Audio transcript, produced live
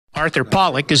Arthur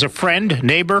Pollock is a friend,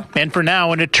 neighbor, and for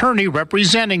now an attorney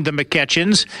representing the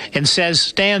McEachins, and says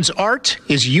Stan's art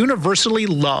is universally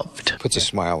loved. Puts a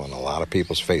smile on a lot of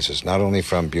people's faces, not only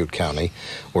from Butte County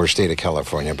or state of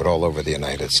California, but all over the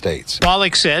United States.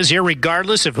 Pollock says,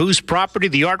 irregardless of whose property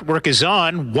the artwork is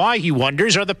on, why, he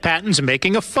wonders, are the Pattons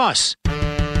making a fuss?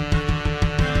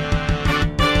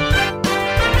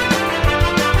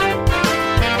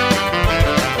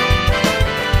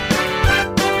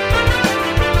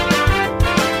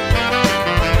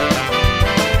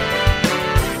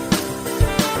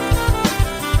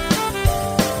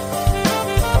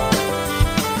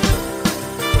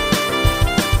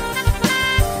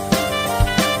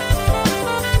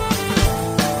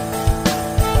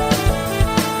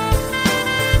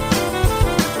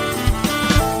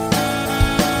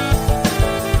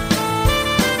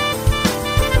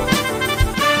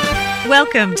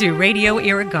 Welcome to Radio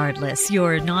Irregardless,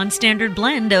 your non-standard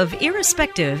blend of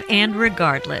irrespective and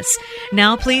regardless.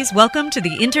 Now please welcome to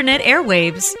the Internet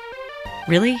airwaves.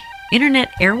 Really?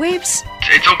 Internet airwaves?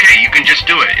 It's okay, you can just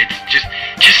do it. It's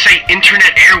just say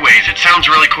Internet airwaves. It sounds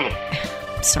really cool.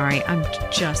 Sorry, I'm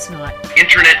just not.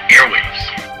 Internet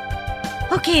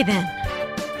airwaves. Okay then.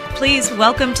 Please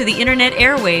welcome to the Internet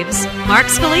airwaves, Mark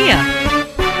Scalia.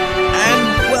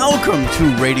 Welcome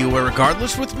to Radio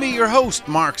Irregardless with me, your host,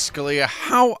 Mark Scalia.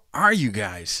 How are you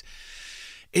guys?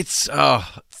 There's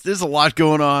a lot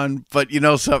going on, but you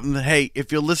know something? Hey,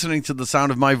 if you're listening to the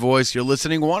sound of my voice, you're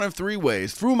listening one of three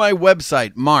ways. Through my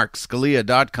website,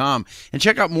 markscalia.com. And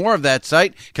check out more of that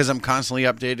site because I'm constantly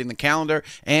updating the calendar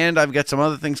and I've got some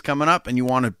other things coming up and you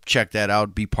want to check that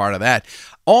out, be part of that.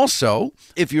 Also,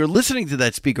 if you're listening to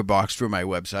that speaker box through my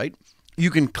website, you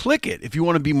can click it. If you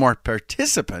want to be more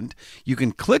participant, you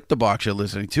can click the box you're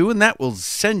listening to, and that will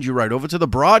send you right over to the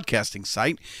broadcasting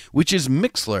site, which is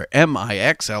Mixlr,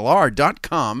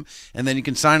 MIXLR.com, and then you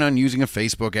can sign on using a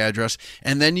Facebook address,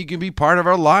 and then you can be part of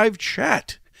our live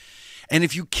chat. And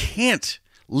if you can't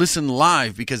listen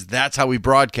live, because that's how we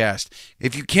broadcast,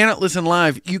 if you cannot listen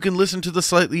live, you can listen to the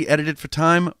slightly edited for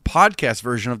time podcast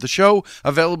version of the show,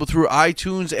 available through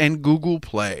iTunes and Google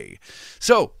Play.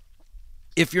 So,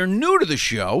 if you're new to the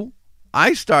show,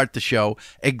 I start the show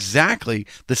exactly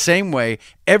the same way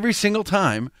every single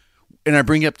time, and I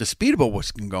bring up the speed about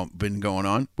what's been going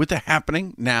on with the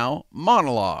Happening Now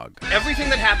monologue. Everything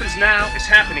that happens now is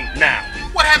happening now.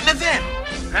 What happened to then?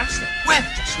 Past it. When?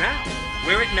 Just now.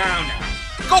 We're at now.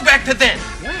 Go back to then.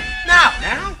 When? Now.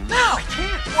 Now? Now. I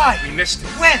can't. Why? We missed it.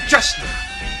 When? Just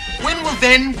now. When will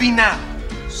then be now?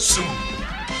 Soon.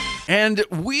 And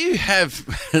we have,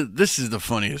 this is the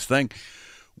funniest thing,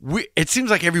 it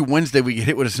seems like every Wednesday we get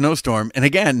hit with a snowstorm, and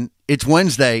again, it's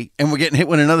Wednesday, and we're getting hit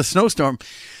with another snowstorm,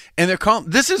 and they're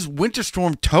calling, this is Winter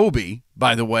Storm Toby,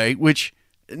 by the way, which,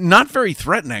 not very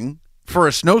threatening for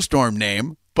a snowstorm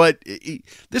name, but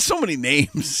there's so many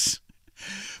names,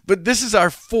 but this is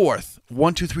our fourth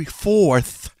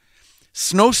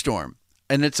snowstorm,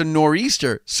 and it's a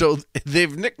nor'easter, so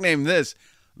they've nicknamed this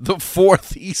the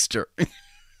Fourth Easter.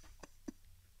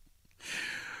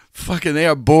 Fucking, they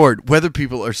are bored. Weather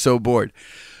people are so bored.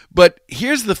 But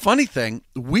here's the funny thing.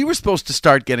 We were supposed to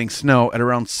start getting snow at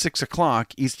around 6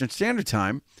 o'clock Eastern Standard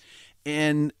Time,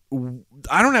 and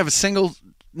I don't have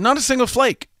not a single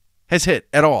flake has hit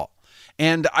at all.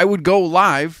 And I would go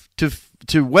live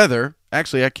to weather.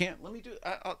 Actually, I can't. Let me do,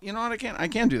 you know what, I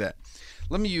can do that.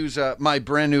 Let me use my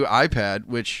brand new iPad,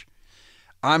 which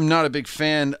I'm not a big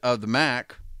fan of the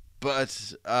Mac,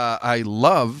 but I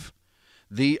love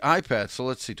the iPad. So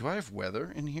let's see. Do I have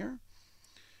weather in here?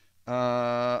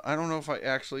 I don't know if I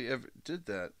actually ever did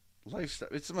that. Lifestyle.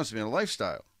 It must have been a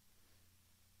lifestyle.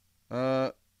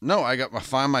 No, I got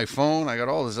find my phone. I got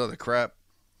all this other crap.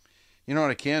 You know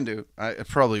what I can do? It's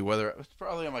probably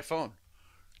on my phone.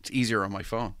 It's easier on my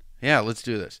phone. Yeah, let's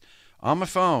do this. On my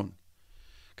phone.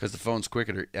 Because the phone's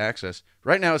quicker to access.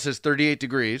 Right now it says 38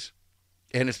 degrees.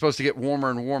 And it's supposed to get warmer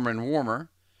and warmer and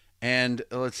warmer. And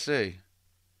let's see.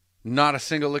 Not a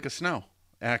single lick of snow.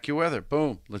 AccuWeather.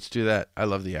 Boom. Let's do that. I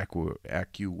love the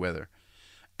AccuWeather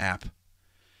app.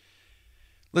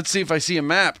 Let's see if I see a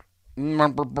map.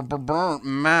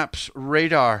 Maps.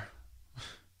 Radar.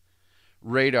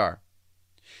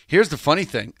 Here's the funny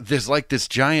thing. There's like this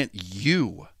giant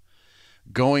U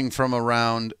going from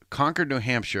around Concord, New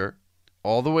Hampshire,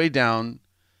 all the way down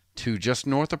to just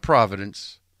north of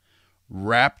Providence,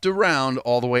 wrapped around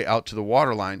all the way out to the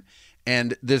waterline.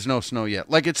 And there's no snow yet.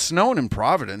 Like, it's snowing in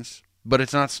Providence, but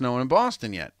it's not snowing in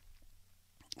Boston yet.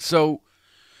 So,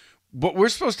 what we're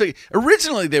supposed to...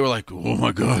 Originally, they were like, oh,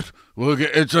 my God, look,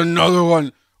 it's another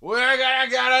one. We're going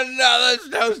to get another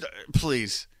snowstorm.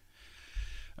 Please.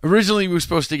 Originally, we were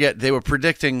supposed to get, they were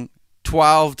predicting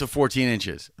 12 to 14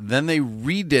 inches. Then they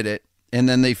redid it, and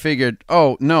then they figured,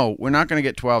 oh, no, we're not going to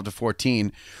get 12 to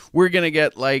 14. We're going to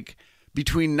get like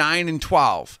between 9 and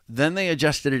 12. Then they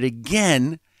adjusted it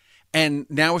again, and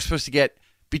now we're supposed to get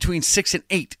between 6 and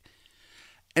 8.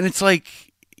 And it's like,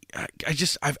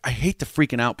 I hate the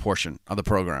freaking out portion of the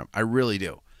program. I really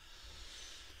do.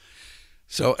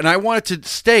 So, and I wanted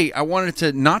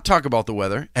to not talk about the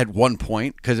weather at one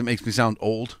point because it makes me sound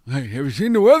old. Hey, have you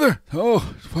seen the weather?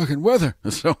 Oh, it's fucking weather.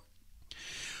 So,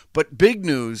 but big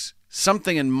news,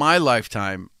 something in my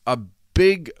lifetime, I've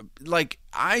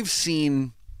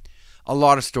seen a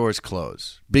lot of stores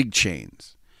close, big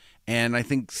chains. And I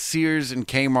think Sears and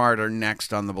Kmart are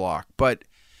next on the block. But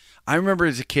I remember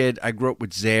as a kid, I grew up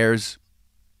with Zayre's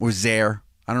or Zayre.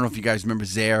 I don't know if you guys remember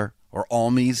Zayre or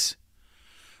Almies.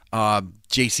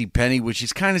 JCPenney, which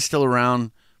is kind of still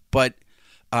around, but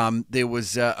there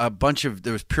was there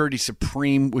was Purity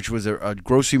Supreme, which was a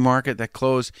grocery market that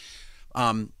closed.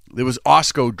 There was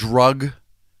Osco Drug,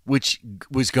 which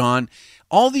was gone.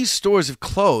 All these stores have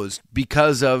closed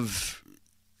because of,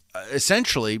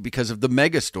 essentially because of the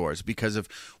mega stores, because of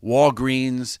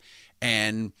Walgreens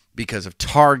and because of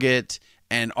Target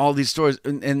and all these stores,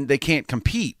 and they can't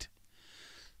compete.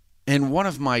 And one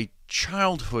of my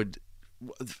childhood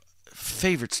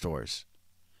favorite stores.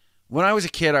 When I was a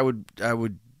kid, I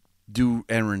would do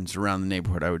errands around the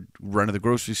neighborhood. I would run to the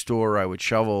grocery store, I would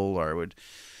shovel, or I would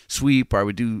sweep, or I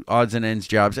would do odds and ends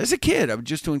jobs. As a kid, I was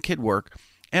just doing kid work,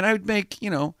 and I would make,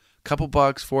 a couple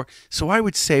bucks so I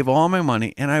would save all my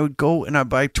money, and I would go and I'd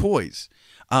buy toys.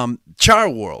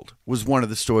 Child World was one of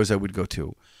the stores I would go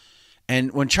to.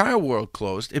 And when Child World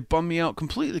closed, it bummed me out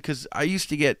completely because I used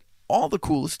to get all the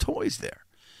coolest toys there.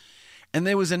 And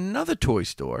there was another toy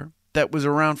store that was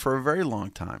around for a very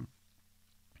long time.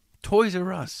 Toys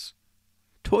R Us.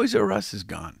 Toys R Us is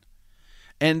gone.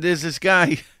 And there's this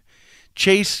guy,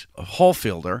 Chase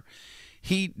Hallfielder.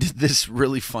 He did this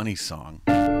really funny song.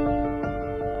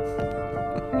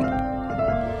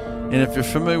 And if you're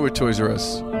familiar with Toys R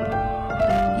Us,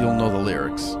 you'll know the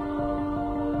lyrics.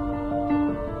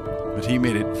 But he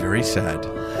made it very sad.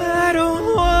 I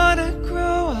don't want to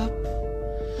grow up.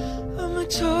 I'm a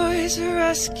Toys R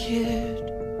Us kid.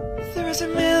 There's a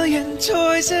million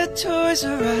toys at Toys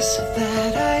R Us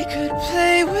that I could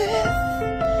play with.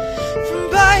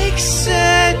 From bikes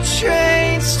and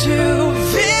trains to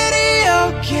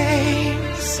video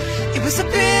games. It was the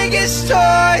biggest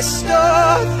toy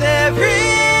store there is.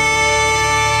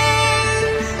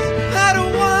 I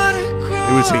don't want to grow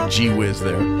It would say gee whiz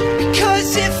there.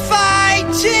 because if I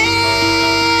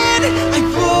did, I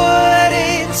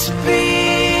wouldn't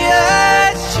be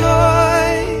a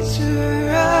Toys R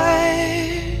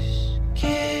Us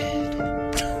kid.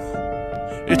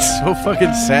 It's so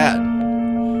fucking sad.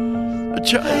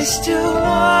 I still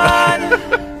wanna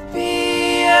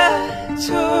be a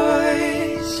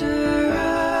Toys R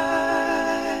Us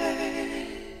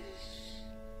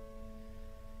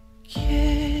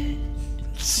kid.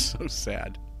 So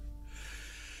sad.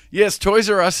 Yes, Toys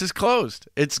R Us is closed.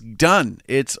 It's done.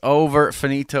 It's over.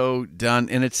 Finito. Done.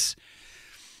 And it's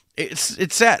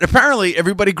sad. Apparently,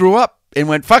 everybody grew up and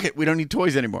went, fuck it, we don't need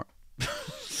toys anymore.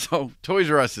 So Toys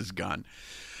R Us is gone.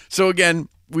 So again,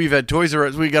 we've had Toys R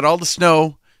Us. We got all the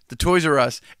snow, the Toys R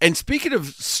Us. And speaking of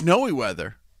snowy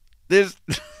weather, there's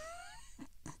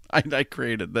I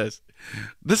created this.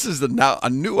 This is now a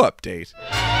new update.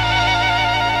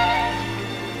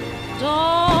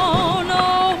 Don't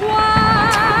know why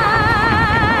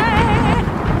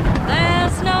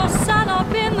there's no sun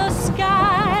up in the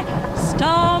sky.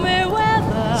 Stormy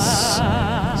weather.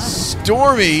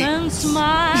 Stormy. Since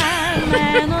my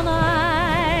man and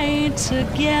I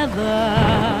together.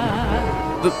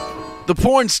 The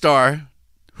porn star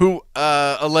who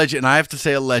and I have to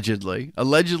say allegedly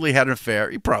had an affair.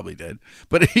 He probably did,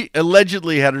 but he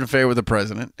allegedly had an affair with the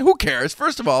president. Who cares?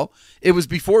 First of all, it was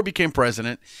before he became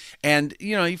president, and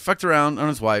he fucked around on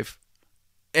his wife,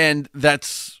 and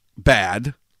that's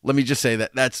bad. Let me just say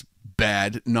that's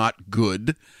bad, not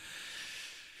good.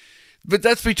 But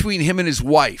that's between him and his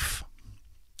wife,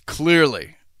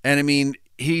 clearly. And I mean,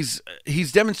 he's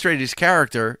demonstrated his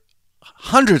character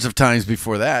hundreds of times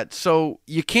before that, so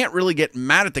you can't really get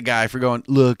mad at the guy for going,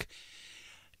 look,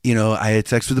 I had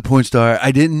sex with a porn star.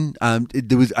 I didn't. I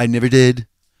never did.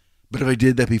 But if I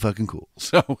did, that'd be fucking cool.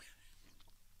 So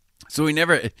he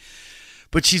never.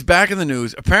 But she's back in the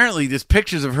news. Apparently, there's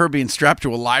pictures of her being strapped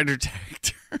to a lie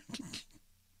detector.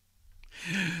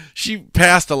 She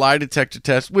passed a lie detector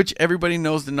test, which everybody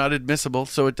knows they're not admissible,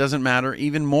 so it doesn't matter.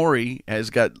 Even Maury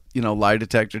has got lie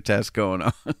detector tests going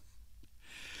on.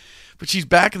 But she's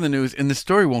back in the news, and the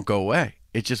story won't go away.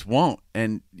 It just won't.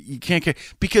 And you can't get,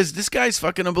 because this guy's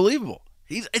fucking unbelievable.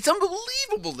 It's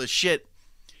unbelievable the shit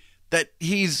that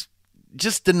he's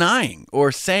just denying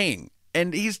or saying.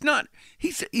 And he's not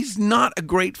a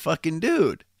great fucking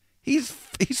dude. He's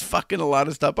fucking a lot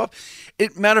of stuff up.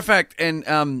 Matter of fact, and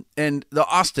the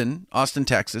Austin,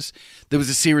 Texas, there was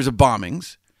a series of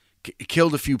bombings,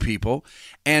 killed a few people,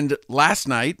 and last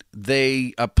night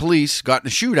police got in a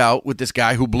shootout with this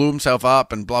guy who blew himself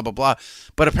up and blah blah blah.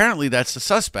 But apparently that's the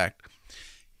suspect.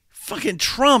 Fucking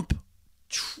Trump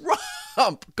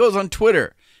goes on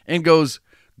Twitter and goes,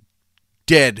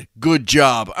 "Dead, good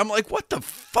job." I'm like, what the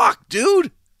fuck, dude?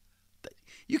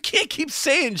 You can't keep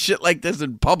saying shit like this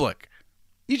in public.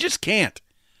 You just can't.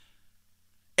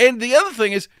 And the other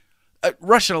thing is,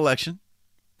 Russian election,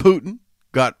 Putin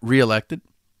got reelected.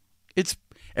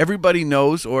 Everybody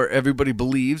knows, or everybody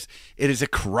believes, it is a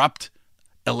corrupt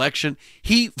election.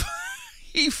 He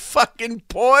fucking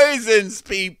poisons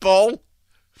people.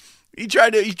 He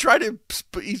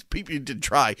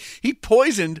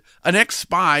poisoned an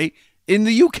ex-spy in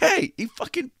the UK. He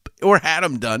fucking, or had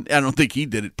him done. I don't think he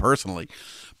did it personally.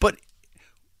 But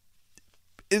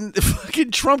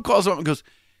fucking Trump calls him up and goes,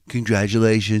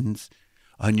 "Congratulations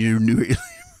on your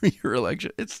your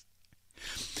election."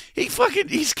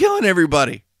 He's killing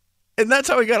everybody. And that's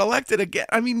how he got elected again.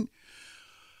 I mean,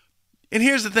 and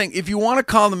here's the thing. If you want to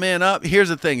call the man up, here's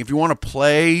the thing. If you want to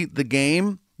play the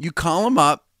game, you call him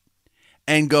up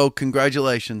and go,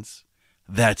 "Congratulations."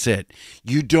 That's it.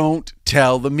 You don't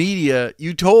tell the media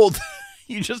you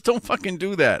just don't fucking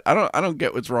do that. I don't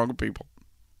get what's wrong with people.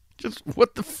 Just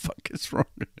what the fuck is wrong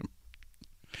with him?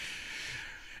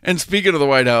 And speaking of the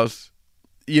White House,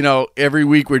 every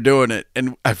week we're doing it,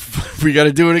 and we got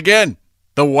to do it again.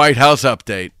 The White House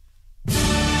update.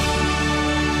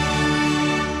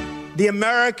 The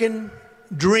American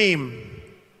dream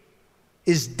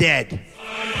is dead.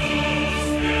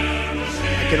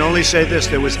 I can only say this: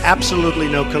 there was absolutely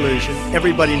no collusion.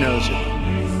 Everybody knows it.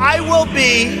 I will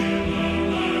be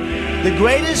the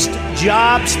greatest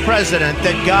jobs president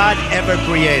that God ever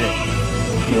created.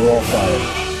 You're all fired.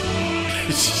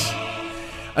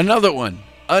 Another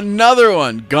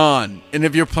one gone. And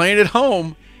if you're playing at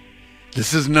home,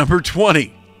 this is number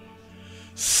 20.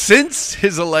 Since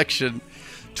his election,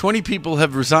 20 people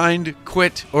have resigned,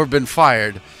 quit, or been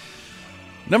fired.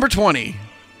 Number 20,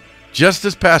 just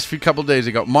this past few couple days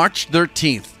ago, March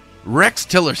 13th, Rex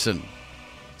Tillerson,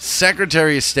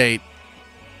 Secretary of State,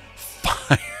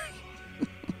 fired.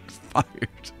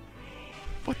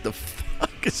 What the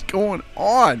fuck is going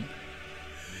on?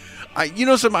 I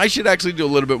should actually do a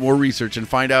little bit more research and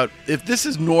find out if this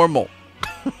is normal.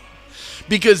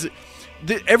 Because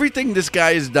everything this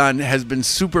guy has done has been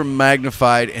super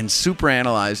magnified and super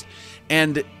analyzed,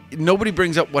 and nobody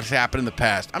brings up what's happened in the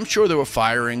past. I'm sure there were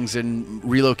firings and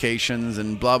relocations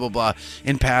and blah, blah, blah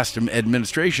in past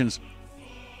administrations,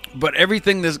 but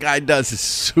everything this guy does is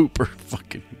super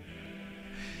fucking...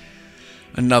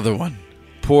 Another one.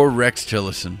 Poor Rex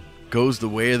Tillerson goes the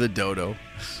way of the dodo.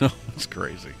 It's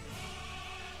crazy.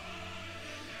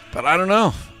 But I don't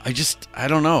know. I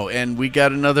don't know. And we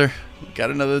got another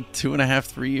 2.5,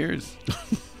 3 years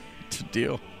to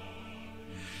deal.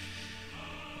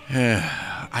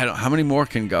 How many more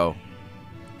can go?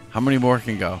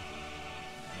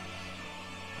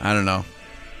 I don't know.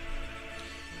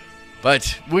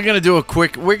 But we're going to do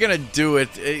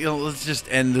let's just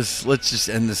end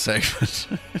this segment.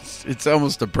 It's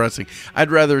almost depressing. I'd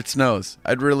rather it snows.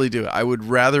 I'd really do. I would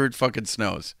rather it fucking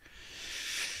snows.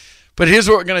 But here's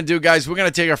what we're going to do, guys. We're going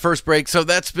to take our first break. So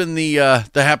that's been the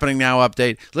Happening Now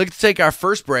update. Let's take our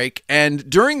first break. And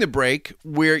during the break,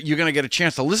 you're going to get a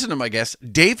chance to listen to my guest.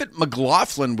 David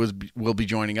McLaughlin will be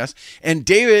joining us. And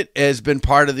David has been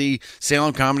part of the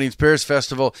Salem Comedy and Spirits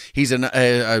Festival. He's an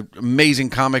amazing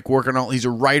comic working on. He's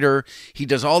a writer. He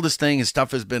does all this thing. His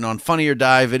stuff has been on Funny or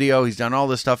Die video. He's done all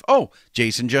this stuff. Oh,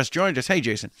 Jason just joined us. Hey,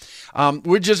 Jason.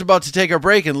 We're just about to take our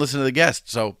break and listen to the guest.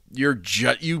 So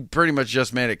you pretty much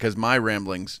just made it, because my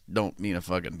ramblings don't mean a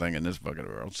fucking thing in this fucking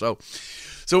world. So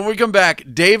when we come back,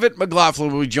 David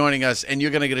McLaughlin will be joining us, and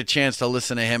you're going to get a chance to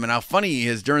listen to him and how funny he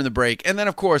is during the break. And then,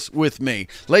 of course, with me.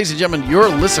 Ladies and gentlemen, you're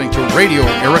listening to Radio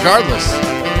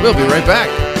Irregardless. We'll be right back.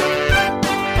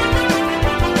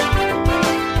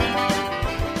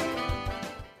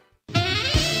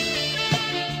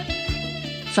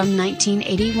 From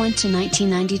 1981 to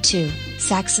 1992,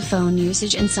 saxophone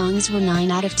usage in songs were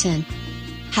 9 out of 10.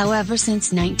 However,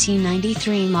 since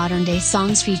 1993, modern-day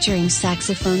songs featuring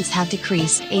saxophones have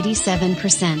decreased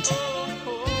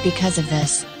 87%. Because of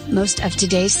this, most of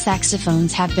today's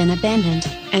saxophones have been abandoned,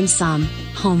 and some,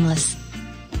 homeless.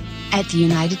 At the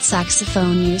United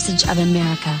Saxophone Usage of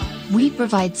America, we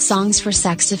provide songs for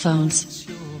saxophones.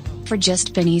 For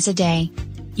just pennies a day,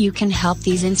 you can help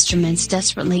these instruments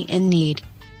desperately in need.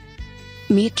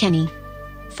 Meet Kenny.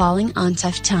 Falling on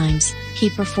tough times, he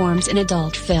performs in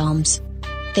adult films.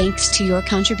 Thanks to your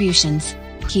contributions,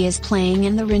 he is playing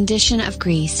in the rendition of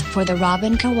Grease for the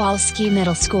Robin Kowalski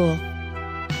Middle School.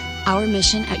 Our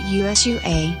mission at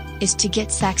USUA is to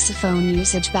get saxophone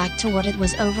usage back to what it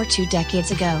was over 2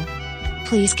 decades ago.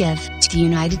 Please give to the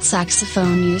United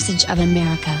Saxophone Usage of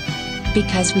America,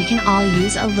 because we can all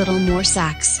use a little more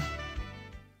sax.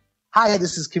 Hi,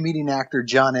 this is comedian actor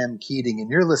John M. Keating, and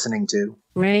you're listening to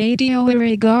Radio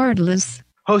Irregardless,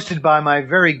 hosted by my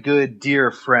very good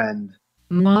dear friend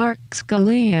Mark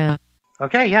Scalia.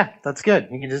 Okay, yeah, that's good.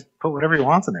 You can just put whatever he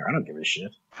wants in there. I don't give a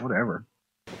shit. Whatever.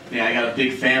 Yeah, I got a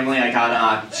big family. I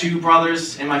got 2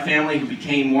 brothers in my family who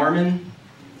became Mormon.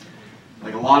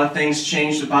 Like, a lot of things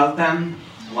changed about them,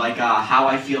 like how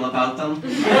I feel about them.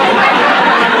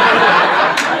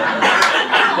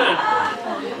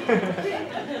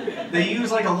 They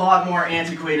use like a lot more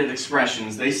antiquated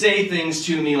expressions. They say things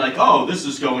to me like, oh, this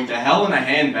is going to hell in a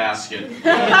handbasket.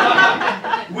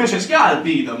 Which has got to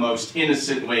be the most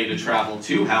innocent way to travel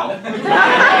to hell.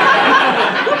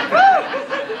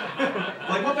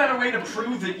 Like, what better way to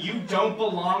prove that you don't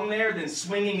belong there than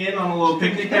swinging in on a little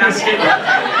picnic basket?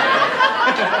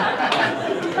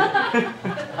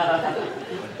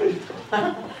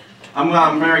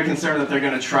 I'm very concerned that they're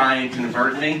going to try and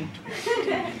convert me.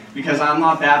 Because I'm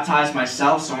not baptized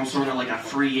myself, so I'm sort of like a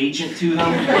free agent to them.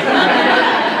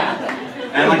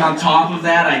 And like on top of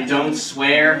that, I don't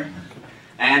swear,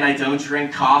 and I don't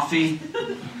drink coffee,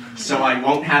 so I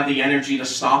won't have the energy to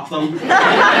stop them.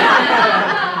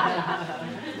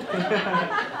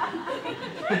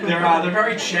 They're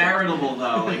very charitable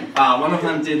though. Like one of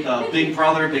them did the Big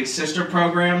Brother, Big Sister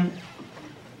program.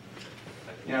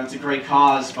 You know, it's a great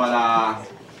cause, but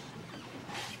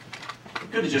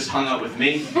could have just hung out with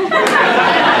me.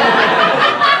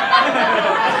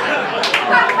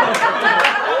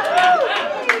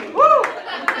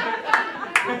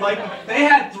 Like, they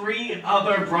had 3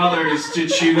 other brothers to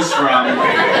choose from,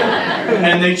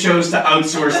 and they chose to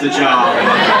outsource the job.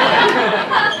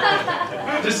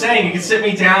 Just saying, you can sit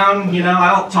me down, you know,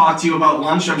 I'll talk to you about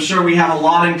lunch. I'm sure we have a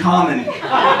lot in common.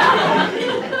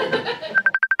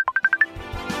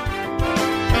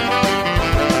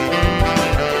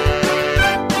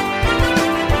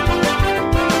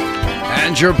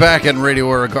 You're back on Radio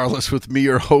Irregardless with me,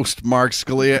 your host, Mark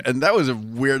Scalia, and that was a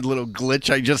weird little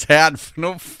glitch I just had for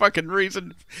no fucking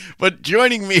reason. But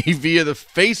joining me via the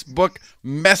Facebook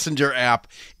Messenger app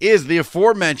is the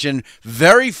aforementioned,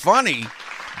 very funny,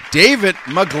 David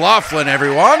McLaughlin,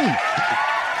 everyone.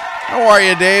 How are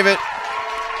you, David?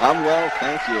 I'm well,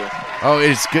 thank you. Oh,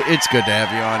 it's good. It's good to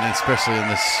have you on, especially in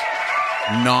this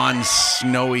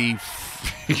non-snowy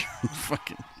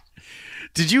fucking...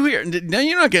 Did you hear? Now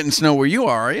you're not getting snow where you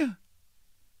are you?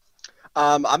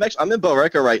 I'm in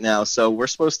Billerica right now, so we're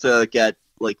supposed to get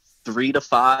like 3 to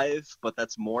 5, but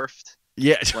that's morphed.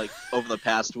 Yeah, like over the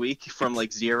past week from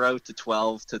like 0 to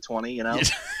 12 to 20. You know,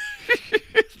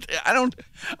 I don't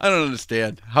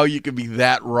understand how you can be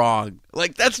that wrong.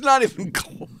 Like that's not even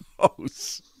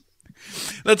close.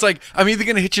 That's like I'm either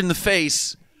gonna hit you in the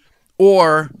face,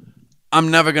 or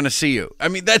I'm never gonna see you. I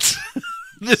mean that's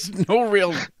there's no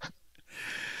real.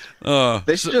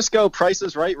 They should just go Price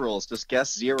is Right rules. Just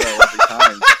guess 0 every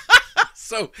time.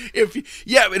 So but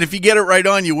if you get it right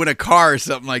on, you win a car or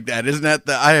something like that. Isn't that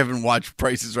I haven't watched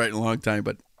Price is Right in a long time,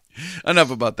 but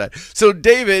enough about that. So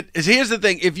David, here's the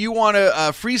thing. If you want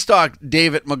to free stock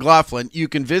David McLaughlin, you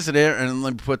can visit it, and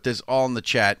let me put this all in the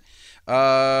chat.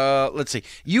 Let's see.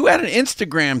 You had an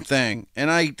Instagram thing,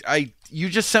 and you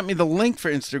just sent me the link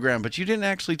for Instagram, but you didn't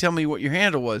actually tell me what your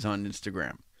handle was on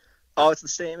Instagram. Oh, it's the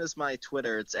same as my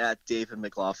Twitter. It's at David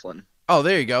McLaughlin. Oh,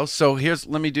 there you go. So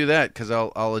let me do that because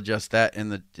I'll adjust that in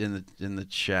the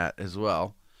chat as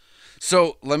well.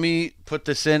 So let me put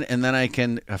this in, and then I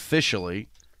can officially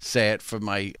say it for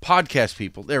my podcast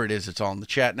people. There it is. It's all in the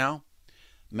chat now.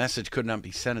 Message could not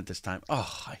be sent at this time.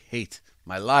 Oh, I hate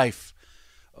my life.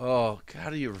 Oh, how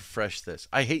do you refresh this?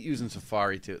 I hate using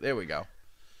Safari too. There we go.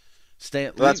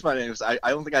 Well, that's my news. I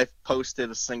don't think I've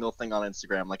posted a single thing on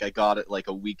Instagram. Like I got it like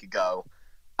a week ago.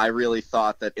 I really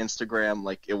thought that Instagram,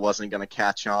 like it wasn't going to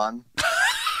catch on.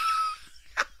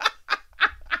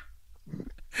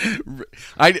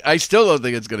 I still don't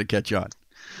think it's going to catch on.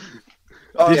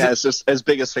 Oh yeah, it's just as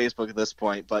big as Facebook at this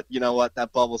point. But you know what?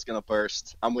 That bubble's going to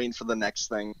burst. I'm waiting for the next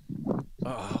thing.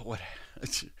 Oh, what?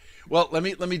 Well, let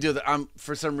me do that.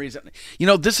 For some reason,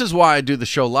 this is why I do the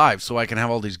show live, so I can have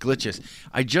all these glitches.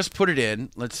 I just put it in.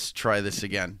 Let's try this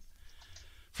again.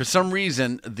 For some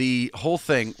reason, the whole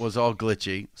thing was all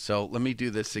glitchy. So let me do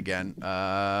this again.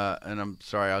 And I'm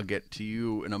sorry, I'll get to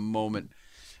you in a moment.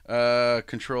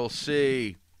 Control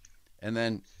C, and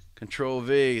then Control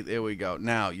V. There we go.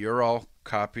 Now you're all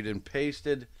copied and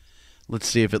pasted. Let's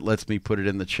see if it lets me put it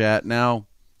in the chat now.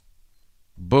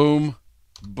 Boom,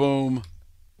 boom,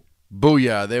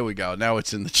 booyah. There we go. Now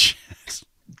it's in the chat.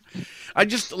 I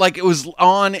just, it was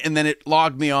on, and then it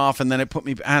logged me off, and then it put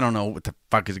me, I don't know what the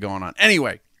fuck is going on.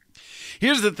 Anyway,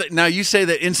 here's the thing. Now, you say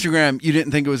that Instagram, you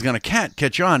didn't think it was going to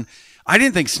catch on. I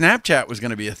didn't think Snapchat was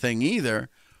going to be a thing either.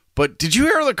 But did you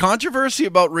hear the controversy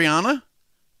about Rihanna?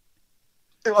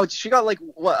 Oh, she got like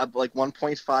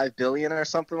 1.5 billion or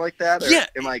something like that? Or yeah.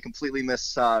 Am I completely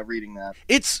misreading that?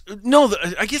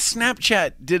 I guess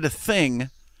Snapchat did a thing.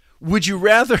 Would you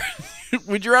rather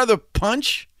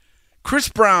punch Chris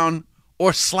Brown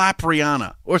or slap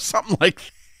Rihanna or something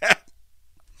like that?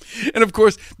 And of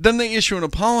course, then they issue an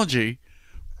apology,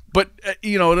 but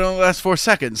it only lasts 4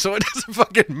 seconds, so it doesn't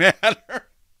fucking matter.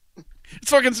 It's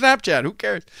fucking Snapchat. Who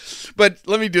cares? But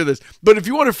let me do this. But if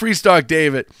you want to free stock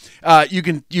David, you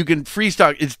can free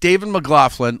stock. It's David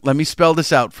McLaughlin. Let me spell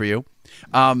this out for you.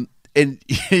 And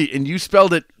you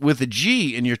spelled it with a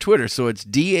G in your Twitter, so it's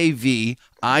DavidMcGlofflin.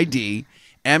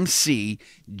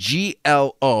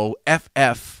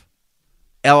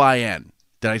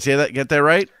 Did I say that? Get that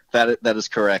right? That is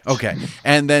correct. Okay.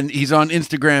 And then he's on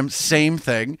Instagram, same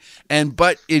thing.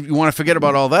 But if you want to forget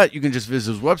about all that, you can just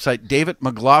visit his website, David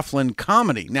McLaughlin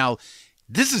Comedy. Now,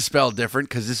 this is spelled different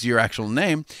because this is your actual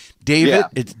name. David, yeah.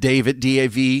 It's David,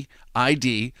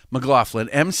 D-A-V-I-D, McLaughlin,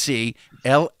 McLaughlin,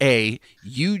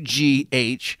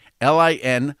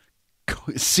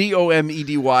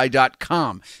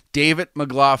 comedy.com. David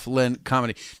McLaughlin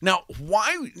Comedy. Now,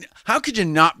 how could you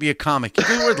not be a comic? You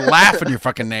could laugh in your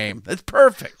fucking name. That's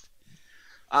perfect.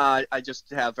 I just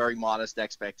have very modest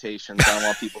expectations. I don't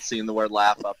want people seeing the word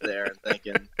laugh up there and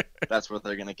thinking that's what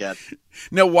they're going to get.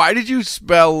 Now, why did you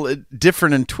spell it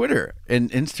different in Twitter and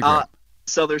Instagram?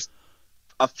 So there's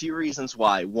a few reasons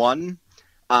why. One,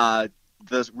 the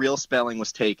real spelling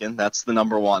was taken. That's the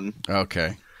number one.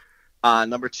 Okay.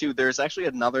 Number two, there's actually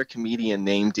another comedian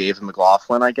named David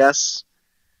McLaughlin, I guess.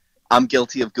 I'm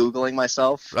guilty of Googling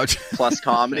myself, plus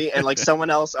comedy, and someone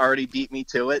else already beat me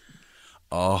to it.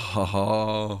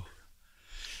 Oh.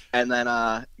 And then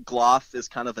Gloff is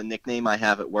kind of a nickname I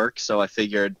have at work, so I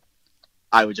figured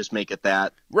I would just make it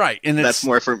that. Right, and that's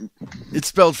more for. It's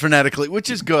spelled phonetically, which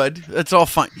is good. That's all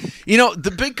fine.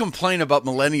 The big complaint about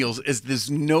millennials is there's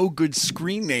no good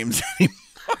screen names anymore.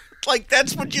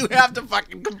 That's what you have to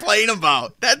fucking complain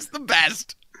about. That's the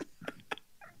best.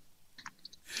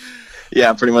 Yeah,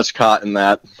 I'm pretty much caught in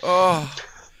that. Oh,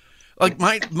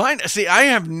 mine. See, I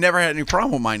have never had any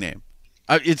problem with my name.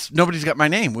 Nobody's got my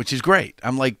name, which is great.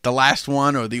 I'm the last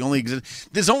one or the only.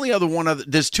 There's only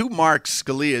there's two Mark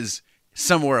Scalias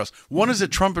somewhere else. One is a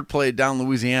trumpet player down in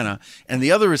Louisiana, and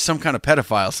the other is some kind of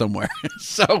pedophile somewhere.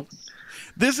 So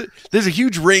there's a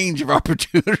huge range of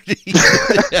opportunity.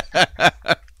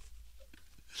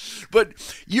 But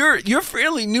you're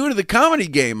fairly new to the comedy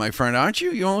game, my friend, aren't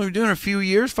you? You're only doing a few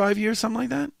years, 5 years, something like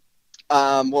that?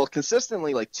 Well,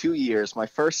 consistently 2 years. My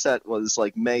first set was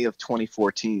May of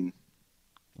 2014.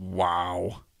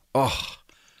 Wow. Oh,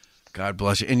 God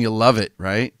bless you. And you love it,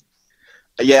 right?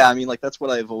 Yeah, I mean, that's what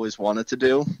I've always wanted to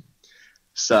do.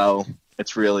 So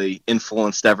it's really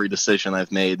influenced every decision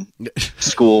I've made,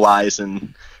 school-wise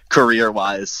and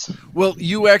career-wise. Well,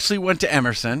 you actually went to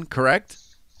Emerson, correct?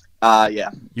 Yeah.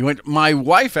 My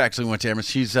wife actually went to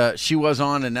Emerson. She was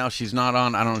on, and now she's not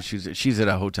on. I don't know. She's at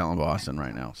a hotel in Boston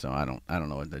right now, so I don't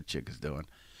know what that chick is doing.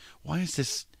 Why is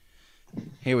this?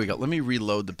 Here we go. Let me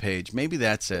reload the page. Maybe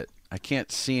that's it. I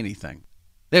can't see anything.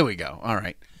 There we go. All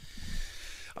right.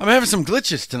 I'm having some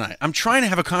glitches tonight. I'm trying to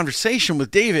have a conversation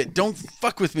with David. Don't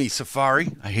fuck with me,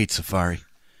 Safari. I hate Safari.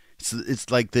 It's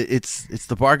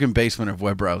the bargain basement of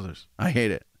web browsers. I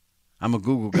hate it. I'm a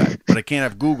Google guy, but I can't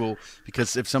have Google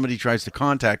because if somebody tries to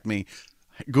contact me,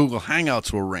 Google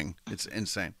Hangouts will ring. It's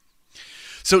insane.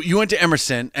 So you went to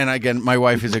Emerson, and again, my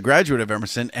wife is a graduate of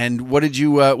Emerson. And what did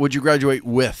you graduate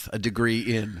with? A degree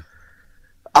in?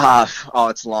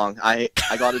 It's long. I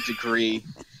got a degree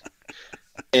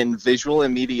in visual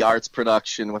and media arts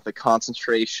production with a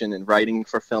concentration in writing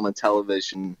for film and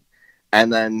television.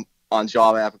 And then on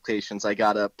job applications, I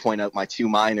got to point out my two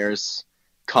minors.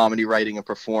 Comedy writing and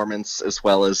performance, as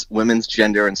well as women's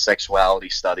gender and sexuality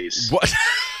studies. What?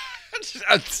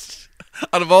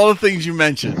 Out of all the things you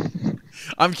mentioned,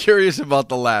 I'm curious about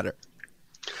the latter.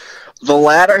 The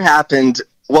latter happened.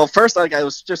 Well, first, like I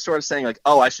was just sort of saying, like,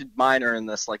 oh, I should minor in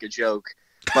this, like a joke.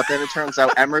 But then it turns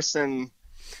out Emerson,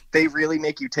 they really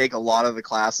make you take a lot of the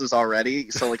classes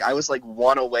already. So like I was like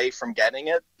one away from getting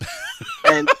it,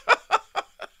 and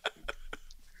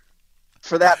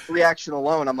for that reaction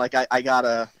alone, I'm like, I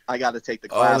gotta take the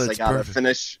class. I gotta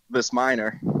finish this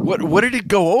minor. What did it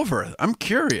go over? I'm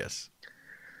curious.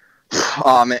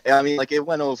 I mean, like it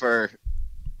went over.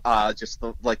 Just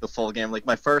the full game. Like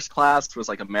my first class was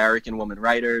like American women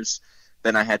writers.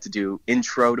 Then I had to do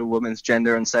intro to women's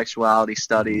gender and sexuality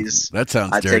studies. That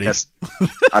sounds dirty.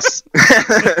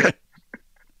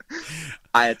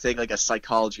 I had to take like a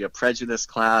psychology of prejudice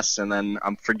class, and then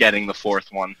I'm forgetting the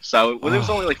fourth one. So it was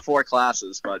only like 4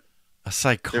 classes, but a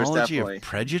psychology of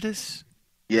prejudice.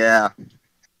 Yeah.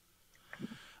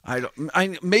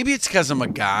 Maybe it's because I'm a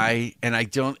guy and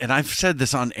and I've said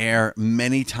this on air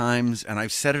many times and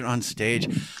I've said it on stage.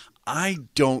 I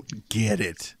don't get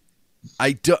it.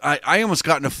 I almost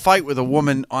got in a fight with a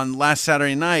woman on last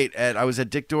Saturday night I was at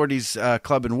Dick Doherty's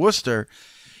club in Worcester,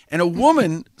 and a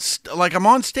woman, like I'm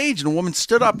on stage and a woman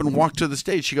stood up and walked to the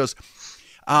stage. She goes,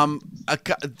 that's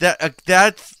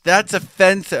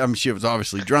offensive. She was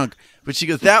obviously drunk, but she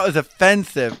goes, that was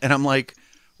offensive. And I'm like,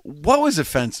 what was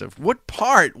offensive? What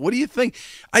part? What do you think?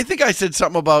 I think I said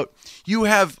something about you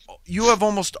have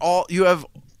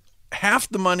half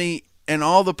the money and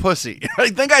all the pussy. I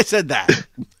think I said that,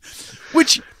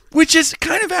 which is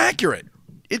kind of accurate.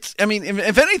 I mean,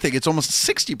 if anything, it's almost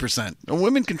 60%. And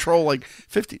women control like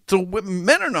 50%. So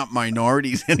men are not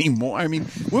minorities anymore. I mean,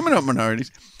 women are minorities.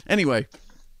 Anyway.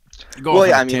 Well,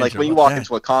 yeah, I mean, like when you walk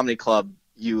into a comedy club,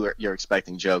 you're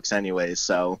expecting jokes anyways.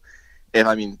 So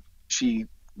she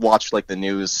watched like the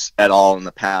news at all in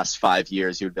the past 5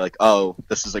 years, you would be like, oh,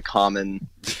 this is a common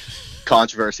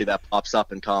controversy that pops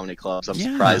up in comedy clubs. I'm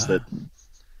surprised that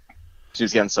she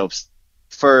was getting so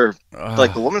for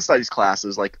like the women's studies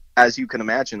classes, like as you can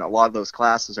imagine, a lot of those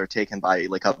classes are taken by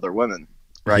like other women,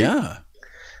 right? Yeah.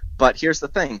 But here's the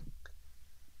thing.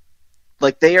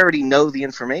 Like they already know the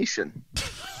information.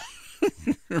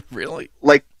 Really?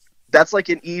 Like that's like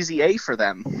an easy A for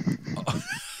them.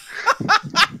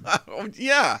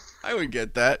 Yeah, I would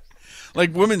get that.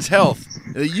 Like women's health,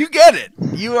 you get it.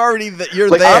 You're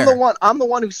like, there. I'm the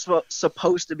one who's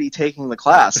supposed to be taking the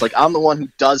class. Like I'm the one who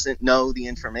doesn't know the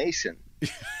information.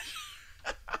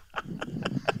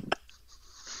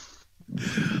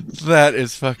 That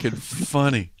is fucking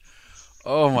funny.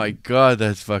 Oh my god,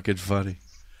 that's fucking funny.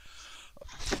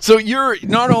 So you're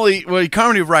not only a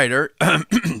comedy writer,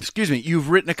 excuse me, you've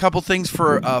written a couple things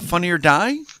for Funny or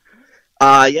Die?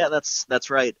 Yeah, that's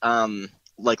right.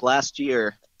 Like last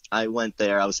year, I went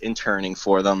there. I was interning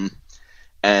for them,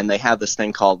 and they have this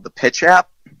thing called the Pitch app.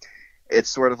 It's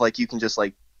sort of like you can just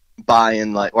like buy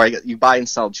and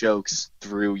sell jokes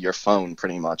through your phone,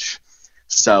 pretty much.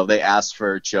 So they ask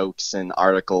for jokes and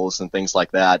articles and things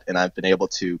like that, and I've been able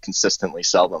to consistently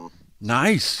sell them.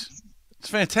 Nice. It's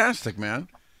fantastic, man.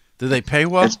 Do they pay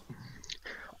well?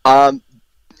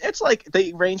 It's like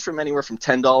they range from anywhere from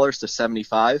 $10 to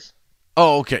 $75.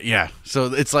 Oh, okay, yeah.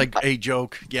 So it's like a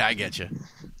joke. Yeah, I get you.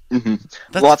 Mm-hmm.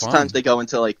 Lots of times they go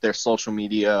into like their social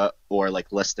media or like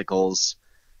listicles.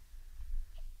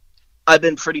 I've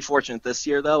been pretty fortunate this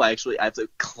year, though. I have to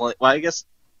I guess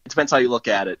it depends how you look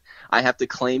at it. I have to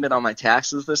claim it on my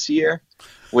taxes this year,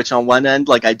 which on one end,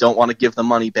 like I don't want to give the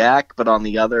money back, but on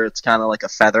the other, it's kind of like a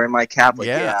feather in my cap. Like,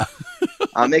 yeah.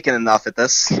 I'm making enough at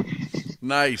this.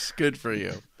 Nice, good for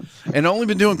you. And only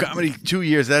been doing comedy 2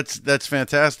 years. That's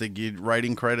fantastic. You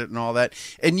writing credit and all that.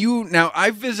 And now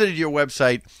I visited your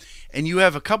website, and you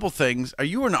have a couple things. Are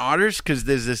you an artist? Because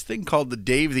there's this thing called the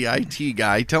Dave the IT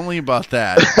guy. Tell me about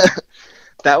that.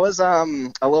 That was a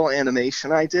little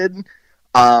animation I did.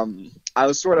 I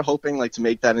was sort of hoping like to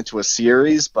make that into a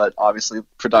series, but obviously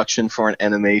production for an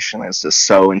animation is just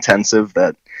so intensive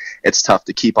that it's tough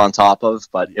to keep on top of.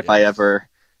 But if I ever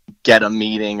get a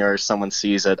meeting or someone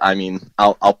sees it, I mean,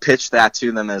 I'll pitch that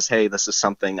to them as, hey, this is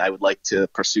something I would like to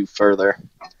pursue further.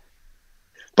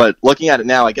 But looking at it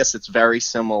now, I guess it's very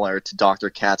similar to Dr.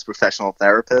 Katz, Professional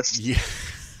Therapist. Yeah.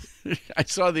 I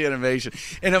saw the animation,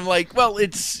 and I'm like, well,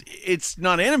 it's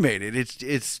not animated.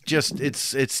 It's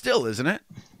still, isn't it?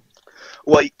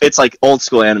 Well, it's like old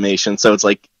school animation, so it's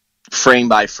like frame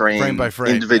by frame,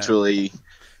 individually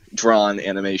drawn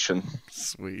animation.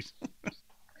 Sweet.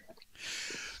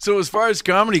 So as far as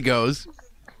comedy goes,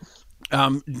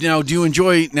 now do you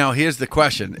enjoy? Now here's the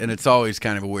question, and it's always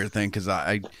kind of a weird thing because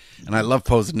I love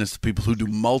posing this to people who do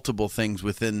multiple things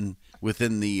within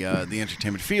the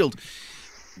entertainment field.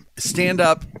 Stand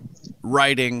up,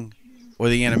 writing, or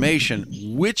the animation,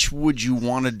 which would you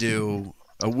want to do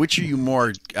Which are you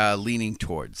more leaning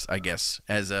towards, I guess,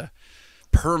 as a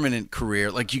permanent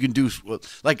career? Like, you can do,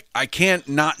 like, I can't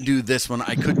not do this one.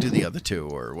 I could do the other two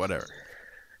or whatever.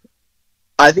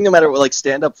 I think no matter what, like,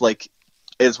 stand-up, like,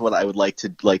 is what I would like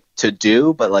to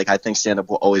do, but, like, I think stand-up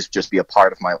will always just be a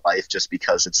part of my life just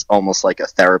because it's almost like a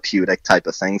therapeutic type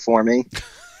of thing for me.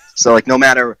 So, like, no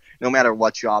matter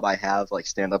what job I have, like,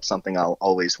 stand-up something I'll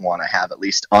always want to have at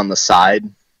least on the side.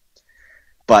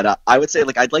 But I would say,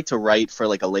 like, I'd like to write for,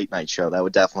 like, a late-night show. That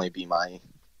would definitely be my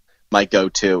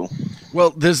go-to.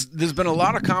 Well, there's been a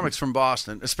lot of comics from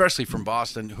Boston, especially from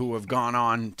Boston, who have gone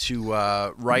on to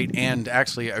write and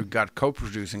actually got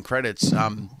co-producing credits.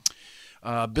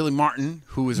 Billy Martin,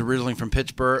 who is originally from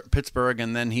Pittsburgh,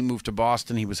 and then he moved to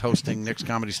Boston. He was hosting Nick's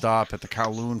Comedy Stop at the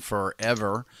Kowloon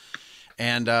forever.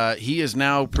 And he is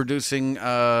now producing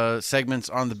segments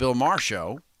on the Bill Maher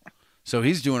Show. So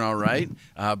he's doing all right.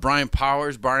 Brian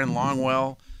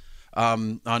Longwell,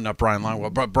 not Brian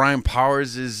Longwell, but Brian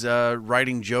Powers is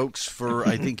writing jokes for,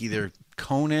 I think, either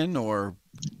Conan or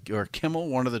Kimmel,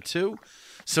 one of the two.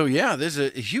 So yeah, there's a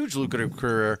huge lucrative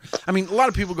career. I mean, a lot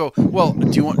of people go, well,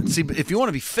 if you want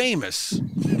to be famous,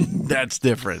 that's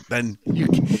different. But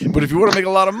if you want to make a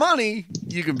lot of money,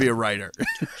 you can be a writer.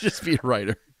 Just be a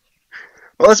writer.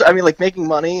 Well, I mean, like, making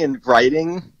money and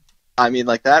writing, I mean,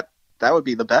 like, that would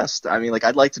be the best. I mean, like,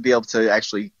 I'd like to be able to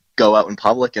actually go out in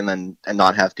public and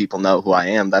not have people know who I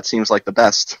am. That seems like the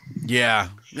best. Yeah.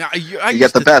 You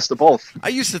get the best of both. I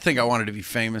used to think I wanted to be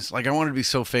famous. Like, I wanted to be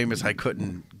so famous I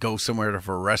couldn't go somewhere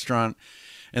for a restaurant.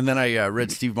 And then I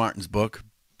read Steve Martin's book,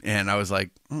 and I was like,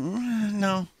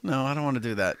 no, I don't want to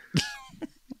do that.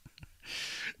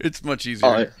 It's much easier.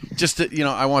 Oh, yeah. Just to,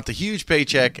 I want the huge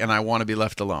paycheck, and I want to be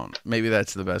left alone. Maybe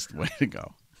that's the best way to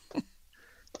go.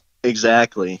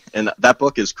 Exactly. And that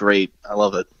book is great. I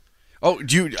love it. Oh,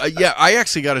 dude, yeah, I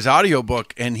actually got his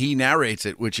audiobook, and he narrates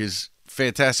it, which is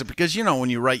fantastic because, when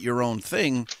you write your own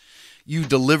thing, you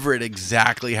deliver it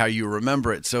exactly how you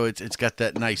remember it. So it's got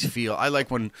that nice feel. I like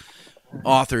when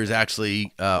authors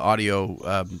actually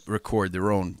audio record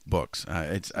their own books.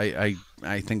 I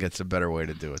think it's a better way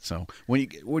to do it. So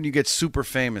when you get super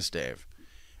famous, Dave,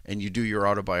 and you do your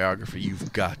autobiography,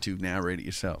 you've got to narrate it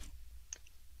yourself.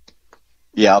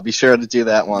 Yeah, I'll be sure to do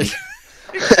that one.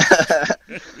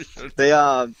 They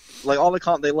like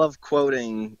all they love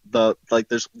quoting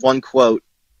there's one quote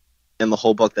in the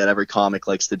whole book that every comic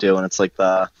likes to do, and it's like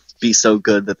be so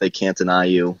good that they can't deny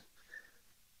you.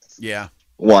 Yeah.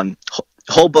 One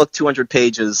whole book, 200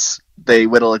 pages, they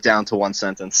whittle it down to one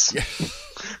sentence. Yeah.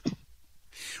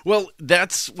 Well,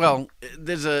 there's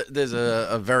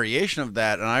a variation of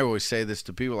that, and I always say this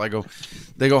to people.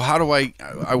 They go, how do I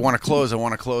want to close, I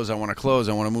want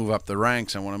to move up the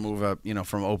ranks, I want to move up,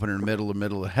 from opener to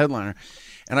middle to headliner.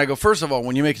 And I go, first of all,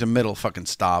 when you make the middle, fucking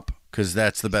stop, because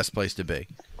that's the best place to be.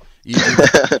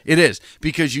 It is,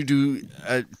 because you do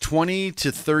 20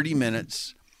 to 30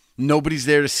 minutes, nobody's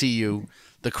there to see you.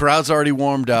 The crowd's already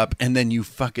warmed up, and then you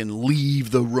fucking leave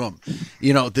the room.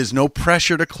 There's no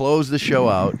pressure to close the show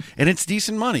out, and it's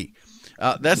decent money.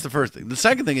 That's the first thing. The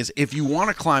second thing is, if you want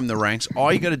to climb the ranks,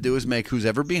 all you got to do is make who's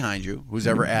ever behind you, who's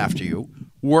ever after you,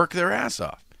 work their ass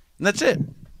off. And that's it.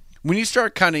 When you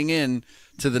start cutting in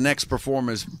to the next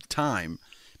performer's time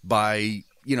by,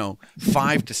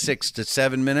 5 to 6 to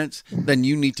 7 minutes, then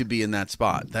you need to be in that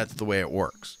spot. That's the way it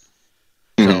works.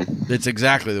 So it's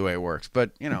exactly the way it works.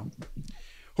 But,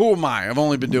 who am I? I've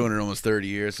only been doing it almost 30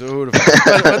 years, so who the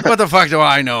fuck, what the fuck do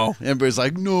I know? Everybody's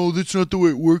like, no, that's not the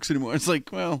way it works anymore. It's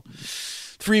like, well,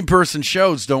 3-person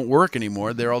shows don't work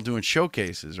anymore. They're all doing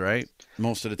showcases, right?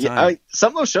 Most of the time. Yeah,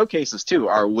 some of those showcases, too,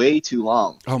 are way too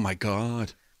long. Oh, my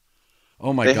God.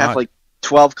 They have,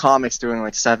 12 comics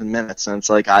doing, 7 minutes, and it's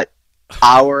like,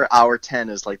 hour 10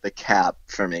 is, the cap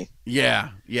for me. Yeah.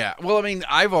 Well, I mean,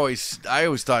 I always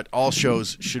thought all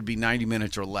shows should be 90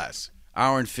 minutes or less.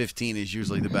 Hour and 15 is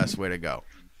usually the best way to go.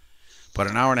 But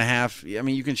an hour and a half, I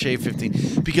mean, you can shave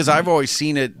 15. Because I've always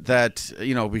seen it that,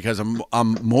 because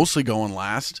I'm mostly going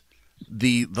last,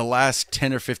 the last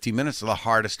 10 or 15 minutes are the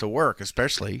hardest to work,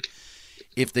 especially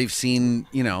if they've seen,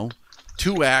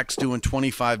 2 acts doing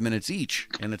 25 minutes each.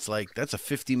 And it's like, that's a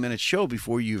 50-minute show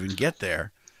before you even get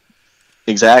there.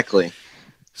 Exactly.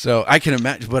 So I can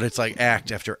imagine, but it's like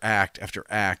act after act after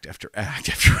act after act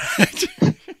after act.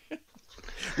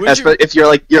 If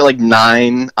you're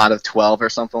 9 out of 12 or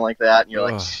something like that, and you're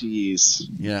like, jeez.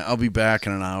 Yeah, I'll be back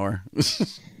in an hour.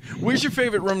 Where's your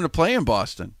favorite room to play in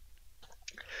Boston?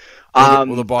 Well,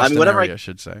 the Boston area, I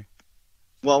should say.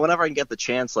 Well, whenever I can get the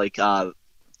chance, the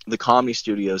Comedy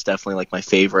Studio is definitely my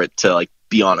favorite to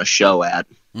be on a show at.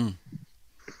 Mm.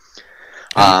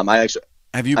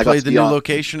 Have you played the new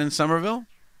location in Somerville?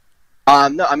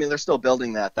 No, I mean they're still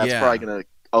building that. That's probably going to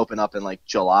open up in like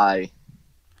July.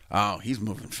 Oh, he's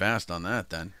moving fast on that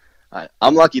then.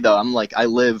 I'm lucky though. I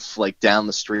live like down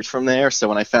the street from there, so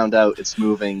when I found out it's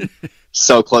moving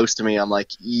so close to me, I'm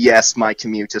like, yes, my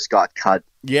commute just got cut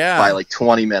by like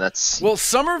 20 minutes. Well,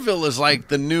 Somerville is like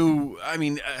the new. I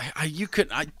mean,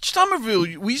 Somerville.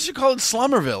 We used to call it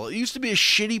Slummerville. It used to be a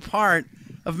shitty part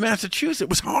of Massachusetts. It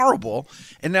was horrible,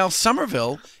 and now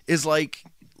Somerville is like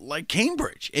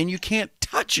Cambridge, and you can't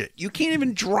touch it. You can't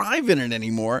even drive in it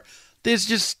anymore. There's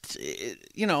just,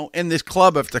 and there's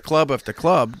club after club after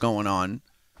club going on.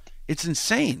 It's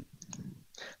insane.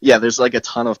 Yeah, there's like a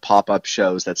ton of pop-up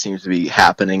shows that seems to be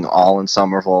happening all in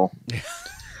Somerville.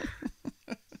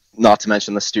 Not to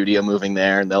mention the studio moving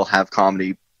there, and they'll have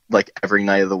comedy like every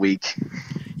night of the week.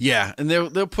 Yeah, and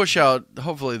they'll push out.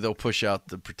 Hopefully, they'll push out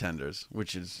the Pretenders,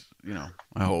 which is,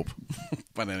 I hope.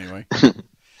 But anyway.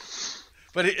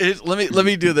 But let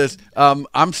me do this.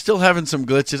 I'm still having some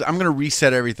glitches. I'm going to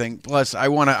reset everything. Plus, I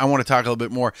want to talk a little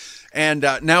bit more. And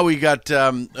now we got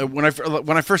when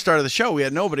I first started the show, we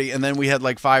had nobody, and then we had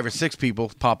like 5 or 6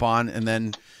 people pop on, and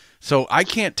then so I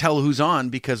can't tell who's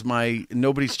on because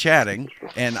nobody's chatting,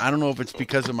 and I don't know if it's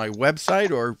because of my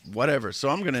website or whatever. So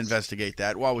I'm going to investigate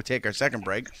that while we take our second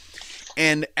break.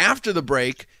 And after the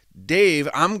break, Dave.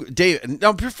 Now, do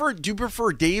you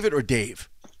prefer David or Dave?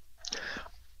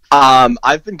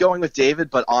 I've been going with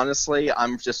David, but honestly,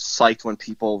 I'm just psyched when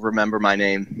people remember my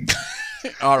name.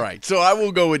 All right, so I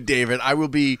will go with David. I will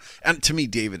be, and to me,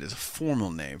 David is a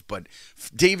formal name, but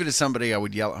David is somebody I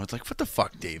would yell. I was like, "What the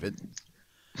fuck, David?"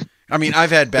 I mean,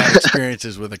 I've had bad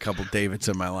experiences with a couple Davids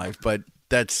in my life, but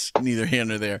that's neither here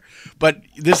nor there. But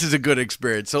this is a good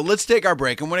experience. So let's take our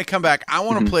break, and when I come back, I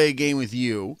want to play a game with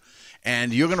you.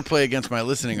 And you're going to play against my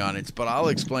listening audience, but I'll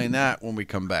explain that when we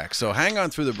come back. So hang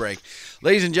on through the break.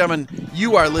 Ladies and gentlemen,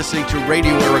 you are listening to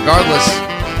Radio Irregardless,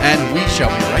 and we shall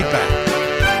be right back.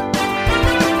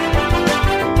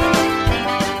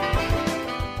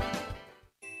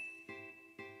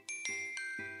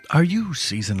 Are you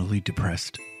seasonally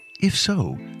depressed? If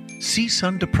so,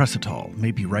 C-Sun Depressitol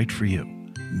may be right for you.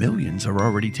 Millions are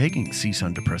already taking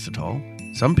C-Sun Depressitol.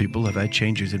 Some people have had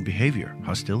changes in behavior,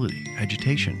 hostility,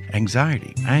 agitation,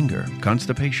 anxiety, anger,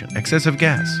 constipation, excessive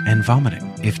gas, and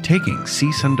vomiting. If taking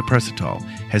C-Sun Depressitol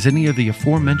has any of the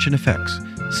aforementioned effects,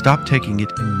 stop taking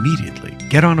it immediately.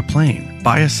 Get on a plane,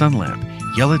 buy a sun lamp,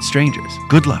 yell at strangers.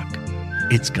 Good luck.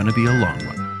 It's gonna be a long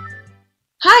one.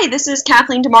 Hi, this is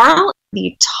Kathleen Tomorrow,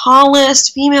 the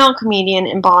tallest female comedian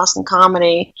in Boston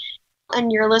comedy, and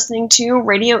you're listening to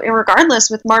Radio Irregardless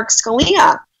with Mark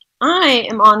Scalia. I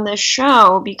am on this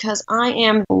show because I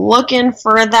am looking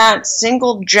for that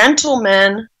single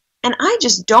gentleman, and I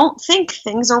just don't think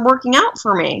things are working out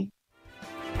for me.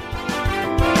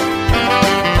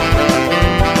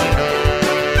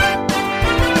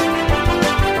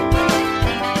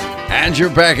 And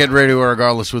you're back at Radio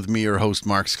Irregardless with me, your host,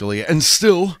 Mark Scalia, and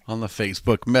still on the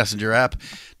Facebook Messenger app,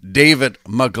 David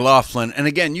McLaughlin. And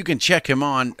again, you can check him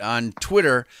on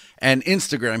Twitter and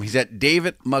Instagram. He's at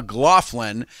David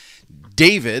McLaughlin.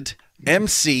 David,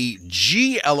 McLaughlin.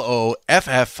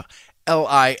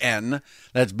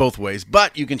 That's both ways.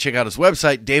 But you can check out his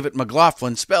website, David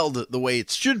McLaughlin, spelled the way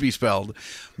it should be spelled.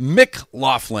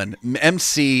 McLaughlin,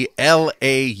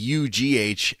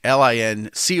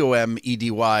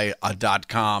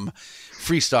 McLaughlin.com.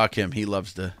 Free stock him. He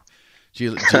loves to.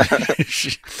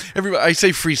 Everybody, I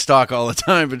say free stock all the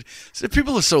time, but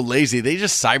people are so lazy. They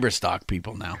just cyber stalk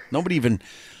people now. Nobody even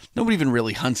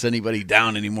really hunts anybody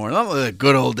down anymore. Not like the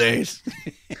good old days.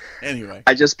 Anyway.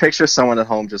 I just picture someone at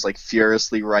home just like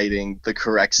furiously writing the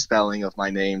correct spelling of my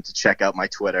name to check out my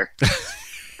Twitter.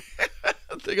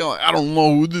 I don't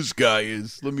know who this guy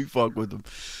is. Let me fuck with him.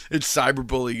 It's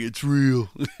cyberbullying. It's real.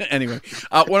 Anyway,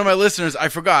 one of my listeners, I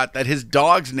forgot that his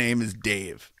dog's name is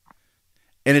Dave.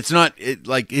 And it's not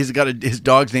his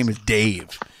dog's name is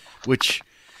Dave, which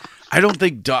I don't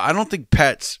think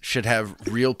pets should have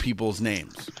real people's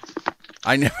names.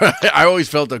 I always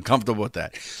felt uncomfortable with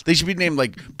that. They should be named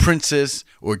like Princess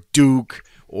or Duke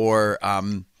or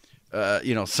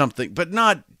something, but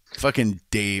not fucking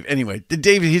Dave. Anyway,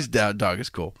 Dave, his dog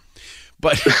is cool,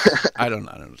 but I don't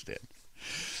understand.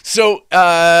 So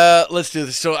let's do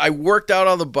this. So I worked out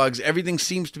all the bugs. Everything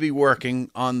seems to be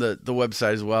working on the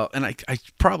website as well. And I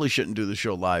probably shouldn't do the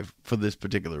show live for this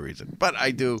particular reason, but I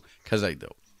do because I do.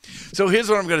 So here's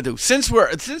what I'm going to do. Since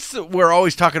we're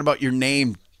always talking about your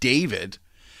name, David,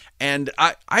 and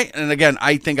I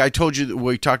think I told you that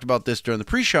we talked about this during the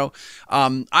pre-show.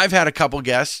 I've had a couple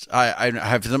guests.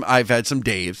 I've had some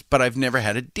Daves, but I've never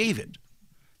had a David.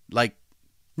 Like,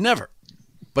 never.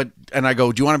 and I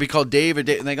go, do you want to be called Dave or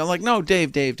Dave? And they go like, no,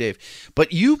 Dave.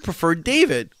 But you prefer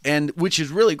David, and which is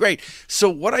really great. So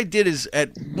what I did is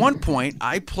at one point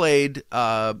I played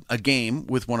a game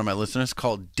with one of my listeners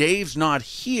called Dave's Not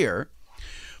Here.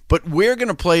 But we're going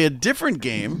to play a different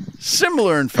game,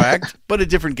 similar in fact, but a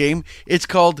different game. It's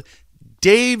called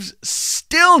Dave's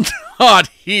Still Not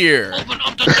Here. Open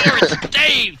up the door, it's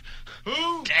Dave.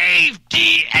 Who? Dave,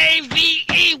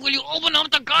 D-A-V-E. Will you open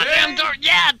up the goddamn door?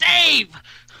 Yeah, Dave.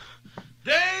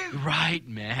 Dave? Right,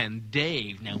 man,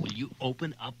 Dave. Now, will you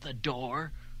open up the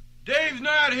door? Dave's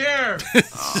not here.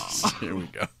 Here we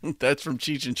go. That's from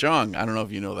Cheech and Chong. I don't know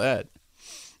if you know that.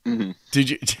 Mm-hmm. Did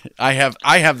you? I have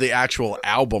the actual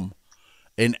album,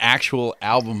 that's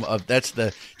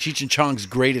the Cheech and Chong's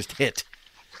greatest hit.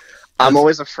 I'm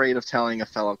always afraid of telling a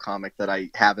fellow comic that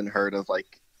I haven't heard of,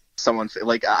 like, someone,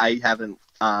 like, I haven't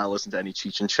listened to any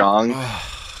Cheech and Chong.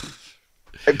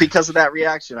 Because of that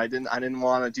reaction. I didn't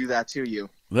want to do that to you.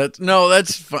 That's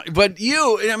fine. But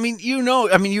you're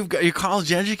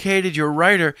college educated, you're a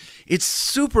writer. It's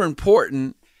super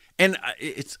important. And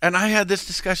I had this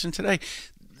discussion today.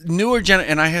 Newer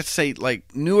generations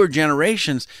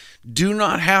do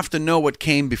not have to know what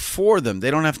came before them. They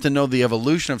don't have to know the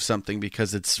evolution of something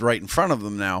because it's right in front of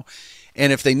them now.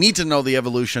 And if they need to know the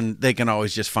evolution, they can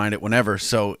always just find it whenever.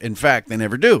 So, in fact, they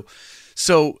never do.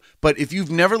 So, but if you've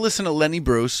never listened to Lenny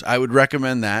Bruce, I would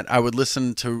recommend that. I would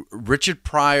listen to Richard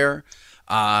Pryor,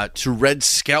 to Red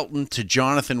Skelton, to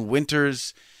Jonathan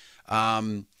Winters.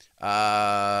 Let's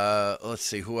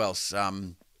see, who else?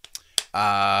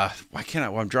 Why can't I?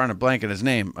 Well, I'm drawing a blank on his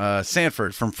name.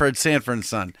 Sanford, from Fred Sanford and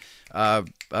Son.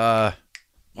 Why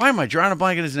am I drawing a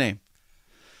blank on his name?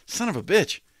 Son of a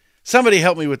bitch. Somebody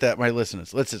help me with that, my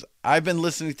listeners. I've been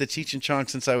listening to Cheech and Chong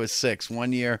since I was 6,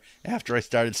 1 year after I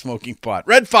started smoking pot.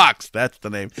 Red Fox, that's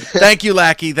the name. Thank you,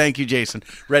 Lackey. Thank you, Jason.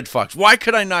 Red Fox. Why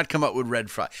could I not come up with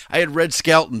Red Fox? I had Red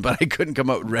Skelton, but I couldn't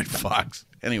come up with Red Fox.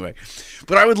 Anyway,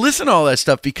 but I would listen to all that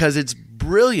stuff because it's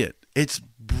brilliant. It's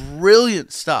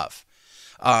brilliant stuff.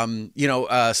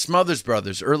 Smothers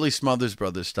Brothers, early Smothers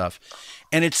Brothers stuff.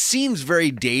 And it seems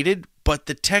very dated, but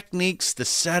the techniques, the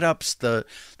setups,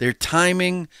 their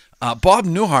timing, Bob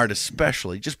Newhart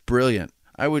especially, just brilliant.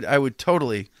 I would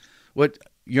totally. What,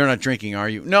 you're not drinking, are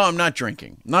you? No, I'm not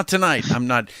drinking. Not tonight. I'm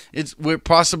not. We're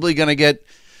possibly going to get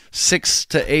 6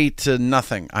 to 8 to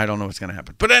nothing. I don't know what's going to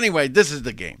happen. But anyway, this is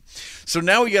the game. So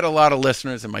now we get a lot of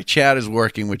listeners, and my chat is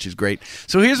working, which is great.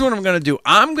 So here's what I'm going to do.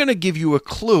 I'm going to give you a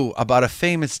clue about a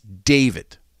famous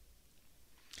David,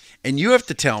 and you have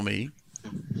to tell me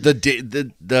the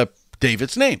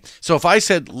David's name. So if I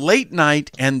said Late Night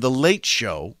and The Late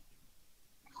Show,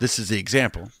 this is the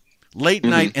example. Late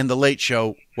Night and The Late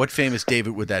Show, what famous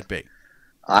David would that be?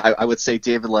 I would say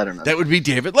David Letterman. That would be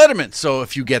David Letterman. So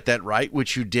if you get that right,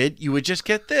 which you did, you would just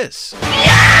get this.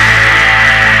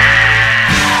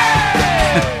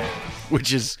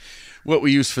 Which is what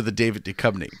we use for the David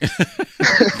Duchovny.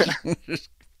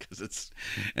 Because it's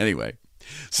anyway.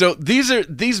 So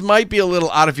these might be a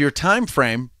little out of your time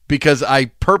frame because I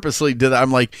purposely did that.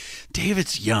 I'm like,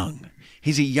 David's young.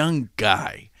 He's a young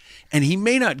guy. And he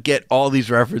may not get all these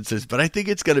references, but I think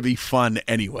it's going to be fun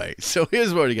anyway. So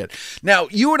here's what we get. Now,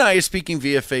 you and I are speaking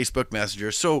via Facebook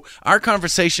Messenger, so our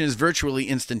conversation is virtually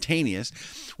instantaneous,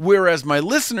 whereas my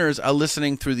listeners are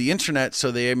listening through the internet,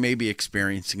 so they may be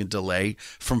experiencing a delay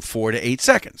from 4 to 8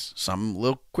 seconds. Some a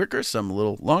little quicker, some a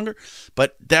little longer,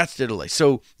 but that's the delay.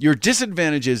 So your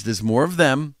disadvantage is there's more of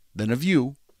them than of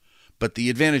you, but the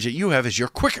advantage that you have is you're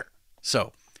quicker.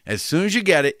 So as soon as you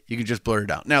get it, you can just blurt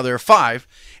it out. Now, there are 5,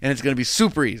 and it's going to be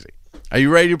super easy. Are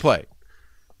you ready to play?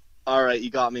 All right,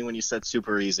 you got me when you said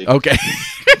super easy. Okay.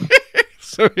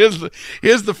 So here's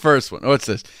the first one. What's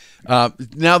this?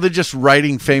 Now they're just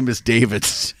writing famous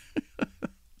Davids.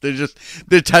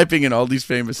 they're typing in all these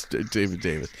famous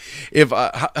Davids.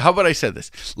 How about I said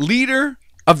this? Leader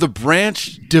of the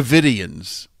Branch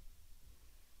Davidians.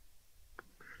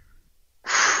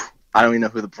 I don't even know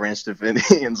who the Branch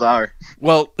Davidians are.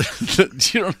 Well,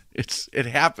 it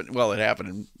happened. Well, it happened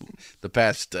in the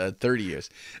past 30 years.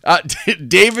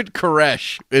 David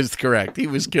Koresh is correct. He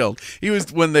was killed. He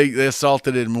was when they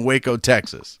assaulted him in Waco,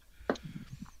 Texas.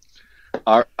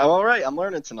 All right, I'm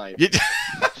learning tonight.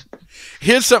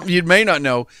 Here's something you may not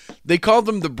know. They called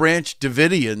them the Branch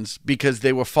Davidians because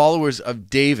they were followers of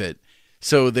David,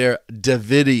 so they're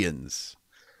Davidians.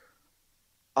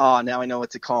 Oh, now I know what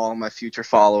to call my future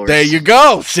followers. There you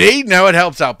go. See? Now it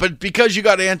helps out. But because you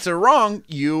got to answer wrong,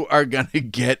 you are going to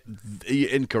get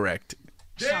incorrect.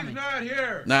 Dave's not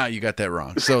here. Nah, you got that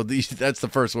wrong. So that's the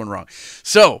first one wrong.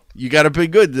 So you got to be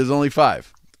good. There's only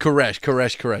 5.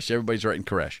 Koresh. Everybody's writing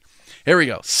Koresh. Here we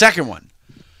go. Second one.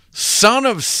 Son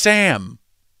of Sam.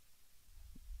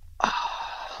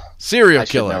 Serial I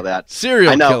should killer. know that.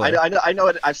 Serial killer. I know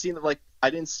it. I've seen it. Like, I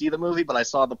didn't see the movie, but I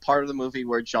saw the part of the movie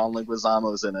where John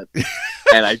Leguizamo's in it,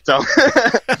 and I don't.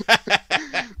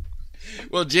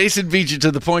 Well, Jason beat you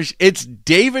to the point. It's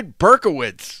David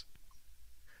Berkowitz.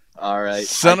 All right.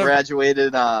 Son I of-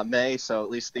 graduated May, so at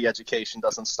least the education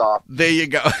doesn't stop. There you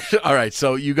go. All right,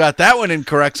 so you got that one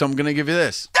incorrect, so I'm going to give you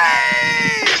this.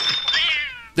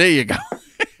 There you go.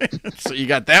 So you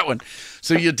got that one.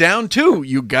 So you're down 2.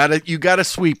 You got to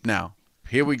sweep now.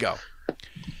 Here we go.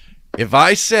 If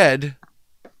I said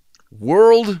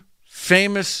world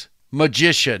famous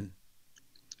magician,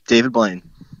 David Blaine.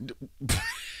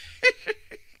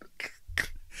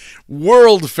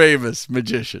 World famous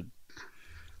magician.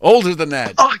 Older than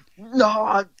that. Oh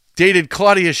no! Dated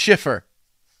Claudia Schiffer.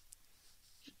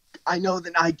 I know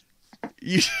that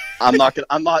I'm not gonna.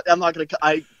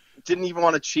 I didn't even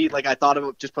want to cheat. Like, I thought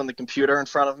of just putting the computer in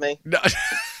front of me. No.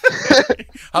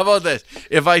 How about this?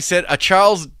 If I said a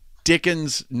Charles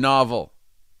Dickens novel.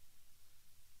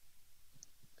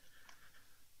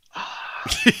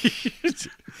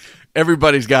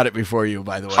 Everybody's got it before you,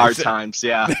 by the way. Hard times,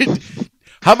 yeah.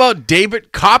 How about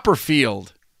David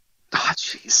Copperfield? Oh,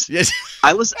 jeez. Yes.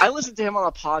 I listened to him on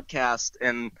a podcast,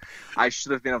 and I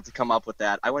should have been able to come up with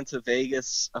that. I went to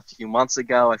Vegas a few months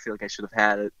ago. I feel like I should have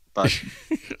had it, but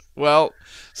well,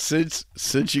 since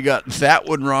you got that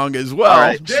one wrong as well, all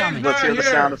right. Dave's Let's hear the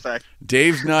sound effect.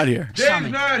 Dave's not here.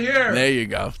 Dave's not here. There you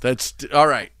go. That's all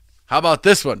right. How about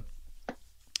this one?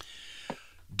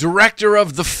 Director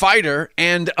of The Fighter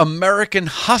and American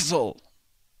Hustle.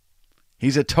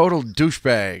 He's a total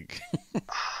douchebag.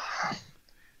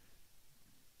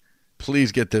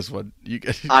 Please get this one.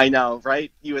 I know,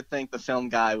 right? You would think the film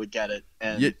guy would get it,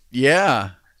 and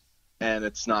yeah, and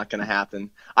it's not going to happen.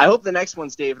 I hope the next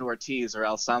one's David Ortiz, or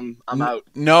else I'm out.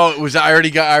 No, it was. I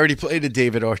already played a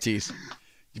David Ortiz,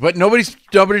 but nobody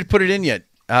put it in yet.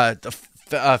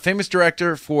 The famous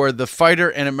director for The Fighter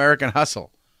and American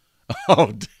Hustle.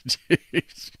 Oh,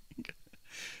 jeez.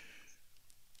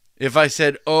 If I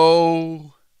said,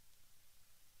 oh.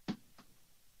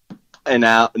 And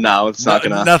now, no, it's not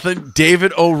gonna. Nothing.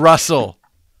 David O. Russell.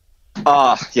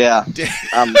 Oh, yeah.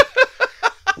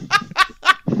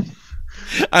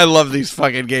 I love these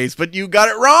fucking games, but you got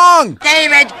it wrong.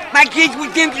 David, my kids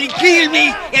will simply kill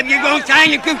me if you don't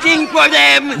sign a good thing for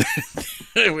them.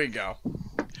 There we go.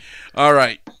 All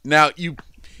right. Now, you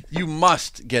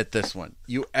must get this one.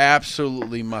 You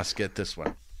absolutely must get this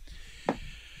one.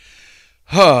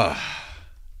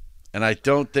 And I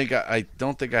don't think I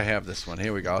have this one.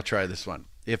 Here we go. I'll try this one.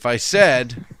 If I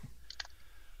said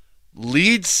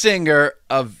lead singer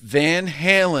of Van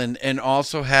Halen and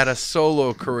also had a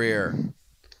solo career.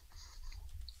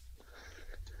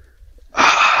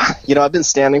 You know, I've been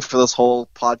standing for this whole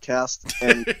podcast,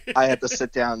 and I had to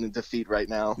sit down in defeat right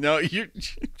now. No, you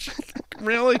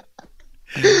really?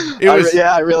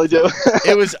 I really do.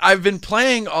 It was. I've been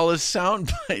playing all his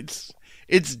sound bites.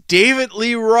 It's David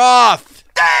Lee Roth.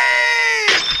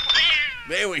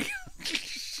 There we go.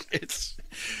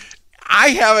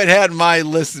 I haven't had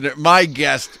my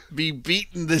guest be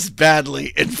beaten this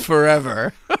badly in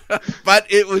forever, but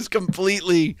it was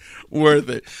completely worth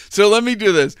it. So let me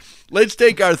do this. Let's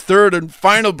take our third and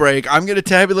final break. I'm going to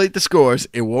tabulate the scores.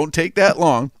 It won't take that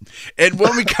long. And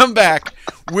when we come back,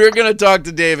 we're going to talk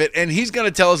to David, and he's going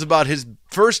to tell us about his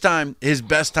first time, his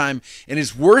best time, and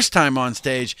his worst time on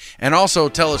stage, and also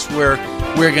tell us where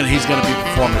he's going to be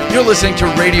performing. You're listening to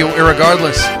Radio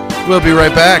Irregardless. We'll be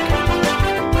right back.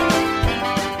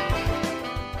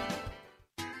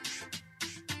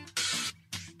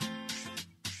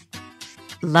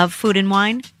 Love food and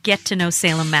wine? Get to know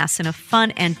Salem, Mass in a fun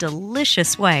and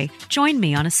delicious way. Join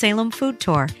me on a Salem food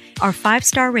tour. Our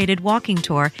 5-star rated walking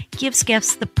tour gives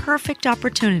guests the perfect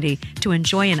opportunity to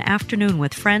enjoy an afternoon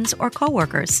with friends or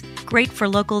coworkers. Great for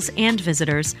locals and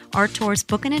visitors, our tours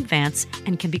book in advance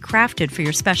and can be crafted for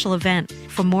your special event.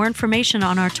 For more information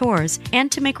on our tours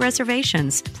and to make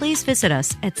reservations, please visit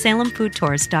us at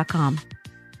salemfoodtours.com.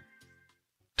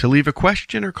 To leave a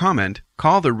question or comment,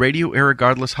 call the Radio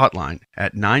Irregardless hotline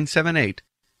at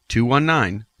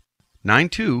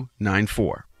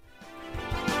 978-219-9294.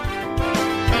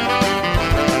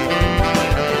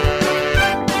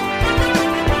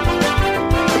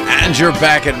 And you're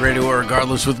back at Radio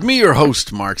Irregardless with me, your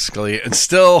host, Mark Scalia. And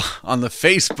still on the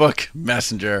Facebook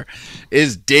Messenger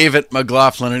is David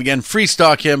McLaughlin. And again, free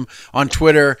stock him on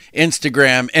Twitter,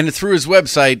 Instagram, and through his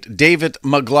website, David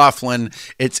McLaughlin.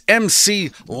 It's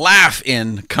MC Laugh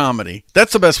In Comedy.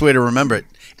 That's the best way to remember it.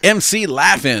 MC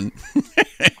Laugh In.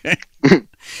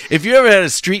 If you ever had a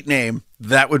street name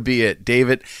That would be it.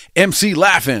 David MC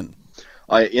Laughlin.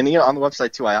 And on the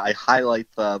website too, I highlight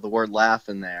the word laugh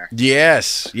in there.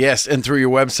 Yes, and through your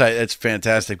website, that's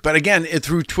fantastic. But again,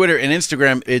 through Twitter and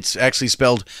Instagram, it's actually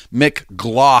spelled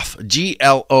McLaughlin,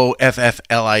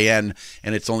 Glofflin,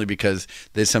 and it's only because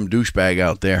there's some douchebag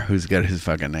out there who's got his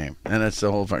fucking name, and that's the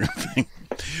whole fucking thing.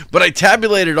 But I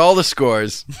tabulated all the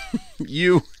scores.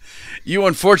 You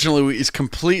unfortunately is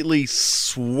completely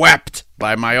swept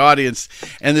by my audience,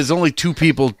 and there's only 2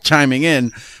 people chiming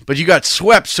in, but you got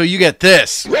swept, so you get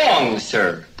this. Wrong,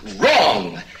 sir.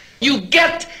 Wrong. You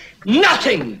get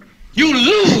nothing. You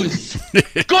lose.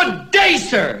 Good day,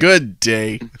 sir. Good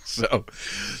day.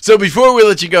 So before we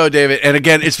let you go, David, and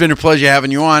again, it's been a pleasure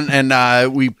having you on, and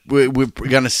we're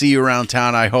going to see you around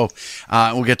town, I hope.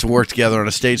 We'll get to work together on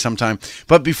a stage sometime.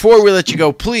 But before we let you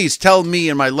go, please tell me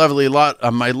and my lovely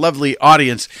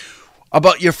audience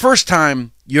about your first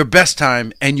time, your best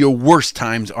time, and your worst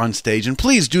times on stage. And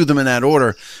please do them in that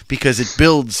order, because it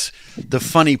builds the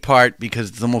funny part,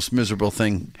 because the most miserable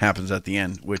thing happens at the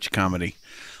end, which comedy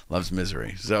loves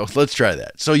misery. So let's try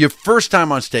that. So your first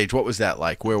time on stage, what was that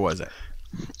like? Where was it?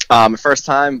 My first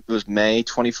time, it was May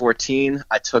 2014.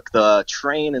 I took the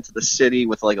train into the city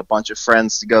with like a bunch of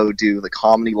friends to go do the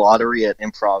comedy lottery at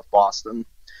Improv Boston,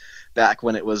 back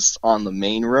when it was on the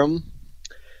main room.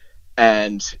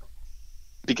 And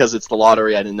because it's the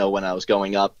lottery, I didn't know when I was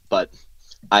going up, but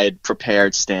I had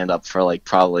prepared stand-up for I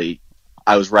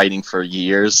was writing for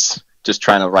years, just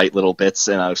trying to write little bits,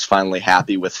 and I was finally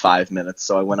happy with 5 minutes.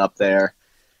 So I went up there,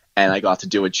 and I got to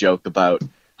do a joke about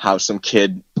how some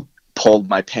kid pulled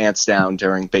my pants down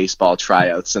during baseball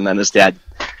tryouts, and then his dad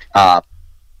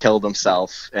killed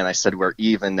himself, and I said, "We're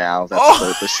even now."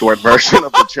 That's the short version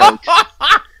of the joke.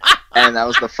 And that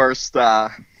was the first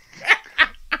laugh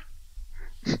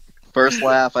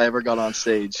I ever got on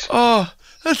stage. Oh,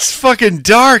 that's fucking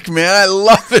dark, man. I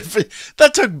love it.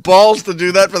 That took balls to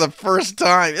do that for the first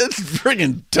time. It's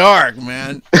freaking dark,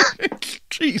 man.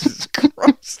 Jesus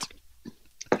Christ.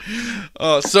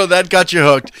 Oh, so that got you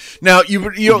hooked. Now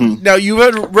you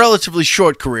had a relatively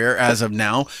short career as of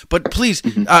now, but please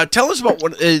tell us about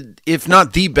what, if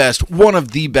not the best, one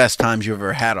of the best times you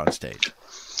ever had on stage.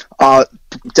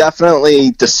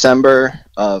 Definitely December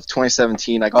of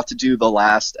 2017. I got to do the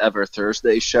last ever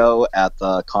Thursday show at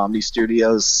the Comedy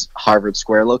Studios Harvard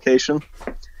Square location,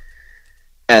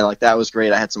 and that was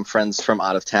great. I had some friends from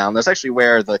out of town. That's actually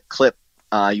where the clip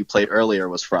you played earlier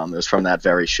was from. It was from that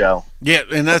very show. Yeah,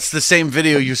 and that's the same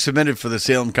video you submitted for the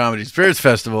Salem Comedy Spirits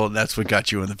Festival, and that's what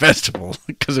got you in the festival,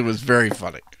 because it was very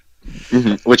funny.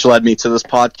 Mm-hmm. Which led me to this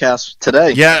podcast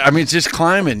today. Yeah, I mean, it's just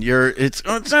climbing. You're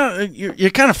kind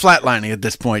of flatlining at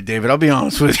this point, David. I'll be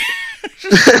honest with you.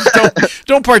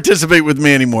 don't participate with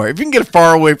me anymore. If you can get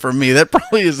far away from me, that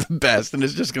probably is the best, and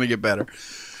it's just going to get better.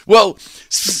 Well,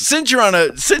 since you're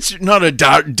not a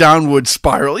downward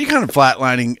spiral, you're kind of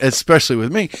flatlining, especially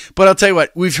with me. But I'll tell you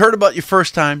what, we've heard about your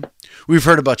first time. We've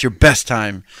heard about your best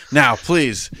time. Now,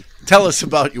 please tell us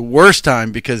about your worst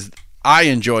time, because I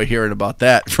enjoy hearing about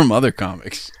that from other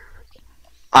comics.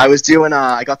 I was doing,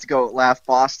 I got to go Laugh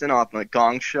Boston on the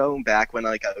Gong Show back when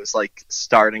I was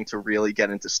starting to really get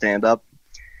into stand-up.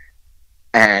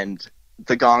 And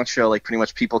the Gong Show, pretty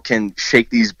much people can shake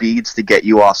these beads to get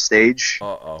you off stage.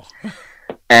 Uh-oh.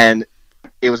 And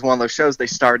it was one of those shows, they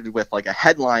started with a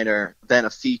headliner, then a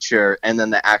feature, and then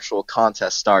the actual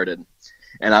contest started.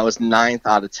 And I was 9th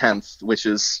out of 10th, which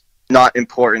is not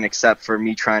important except for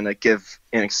me trying to give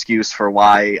an excuse for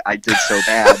why I did so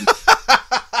bad.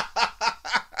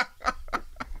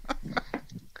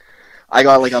 I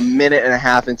got a minute and a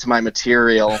half into my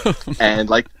material,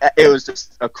 and it was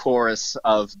just a chorus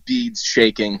of beads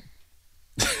shaking.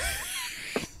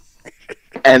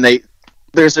 And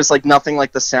there's just nothing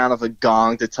like the sound of a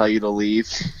gong to tell you to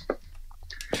leave.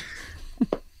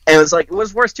 And it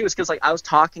was worse too, is because I was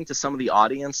talking to some of the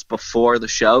audience before the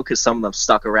show, because some of them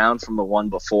stuck around from the one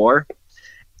before,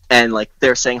 and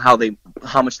they're saying how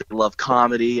much they love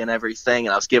comedy and everything,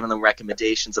 and I was giving them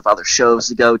recommendations of other shows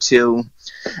to go to,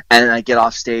 and then I get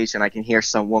off stage and I can hear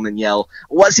some woman yell,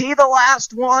 "Was he the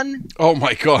last one?" Oh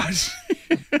my gosh.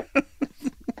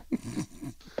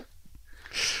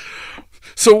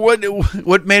 So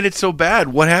what made it so bad?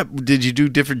 What happened? Did you do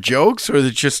different jokes, or is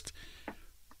it just?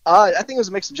 I think it was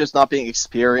a mix of just not being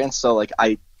experienced. So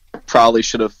I probably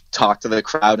should have talked to the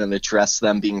crowd and addressed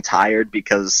them being tired,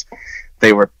 because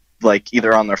they were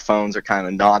either on their phones or kind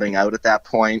of nodding out at that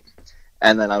point.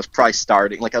 And then I was probably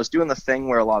starting, I was doing the thing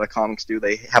where a lot of comics do.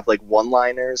 They have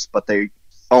one-liners, but they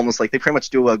almost they pretty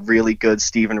much do a really good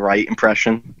Stephen Wright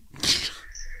impression,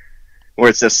 where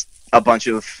it's just a bunch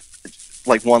of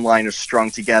like one-liners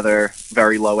strung together,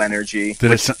 very low energy,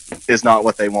 which is not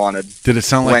what they wanted. Did it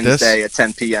sound like this? Wednesday at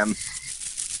 10 p.m.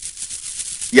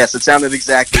 Yes, it sounded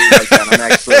exactly like that. I'm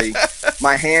actually,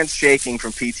 my hand's shaking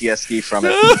from PTSD from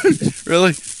it.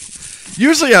 Really?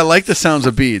 Usually I like the sounds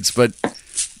of beads, but...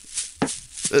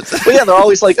 But yeah, they're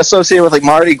always like associated with like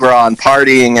Mardi Gras and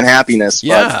partying and happiness.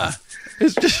 Yeah.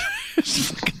 It's just it's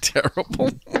fucking terrible.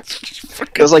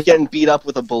 It was like getting beat up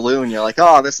with a balloon. You're like,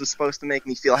 oh, this is supposed to make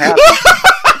me feel happy.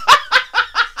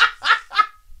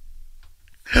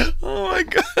 Oh my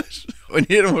gosh. When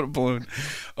you hit him with a balloon.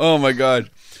 Oh my God.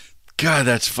 God,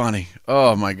 that's funny.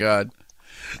 Oh my God.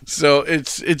 So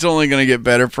it's only gonna get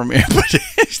better from here. But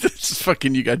it's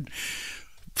fucking you got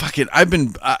fucking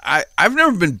I've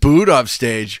never been booed off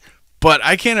stage, but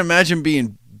I can't imagine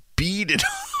being beaten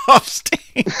off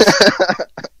stage.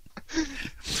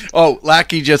 Oh,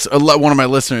 Lackey, just one of my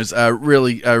listeners,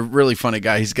 really funny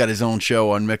guy. He's got his own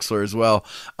show on Mixler as well.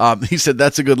 He said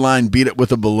that's a good line. Beat it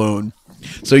with a balloon.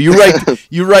 So you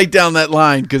write down that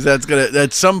line, because that's gonna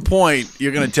at some point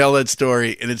you're gonna tell that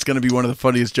story, and it's gonna be one of the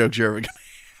funniest jokes you're ever gonna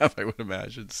have, I would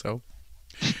imagine. So.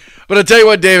 But I'll tell you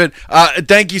what, David,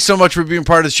 thank you so much for being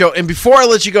part of the show. And before I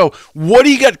let you go, what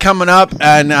do you got coming up,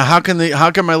 and how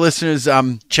can my listeners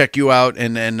check you out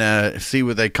and see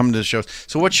where they come to the shows?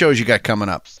 So what shows you got coming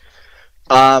up?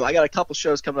 I got a couple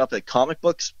shows coming up at comic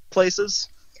books places.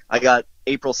 I got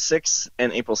April 6th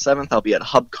and April 7th. I'll be at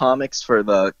Hub Comics for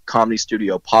the Comedy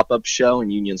Studio pop-up show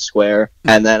in Union Square.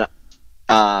 And then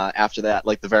after that,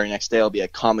 like the very next day, I'll be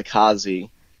at Comikaze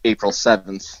April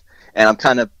 7th. And I'm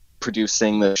kind of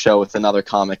producing the show with another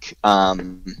comic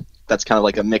that's kind of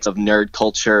like a mix of nerd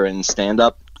culture and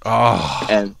stand-up. Oh,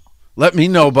 and let me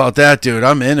know about that, dude.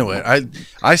 I'm into it.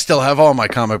 I still have all my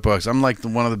comic books. I'm like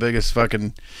one of the biggest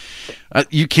fucking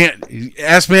you can't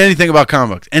ask me anything about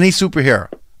comic books, any superhero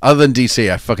other than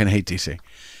DC. I fucking hate DC,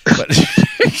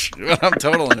 but I'm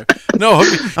total into it. No,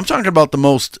 I'm talking about the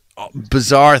most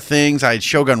bizarre things. I had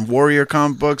Shogun Warrior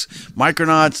comic books,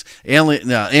 Micronauts,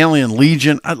 Alien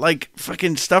Legion. I like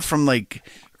fucking stuff from like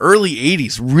early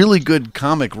 80s. Really good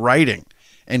comic writing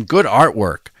and good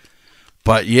artwork.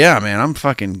 But yeah, man,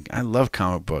 I love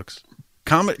comic books.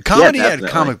 Comedy at a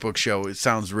comic book show, it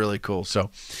sounds really cool.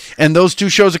 So, and those two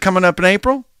shows are coming up in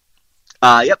April?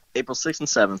 Yep, April 6th and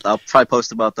 7th. I'll probably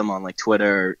post about them on like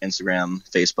Twitter, Instagram,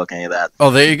 Facebook, any of that.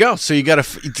 Oh, there you go. So you got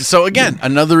so again,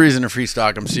 another reason to free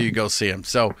stock them, so you go see them.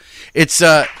 So it's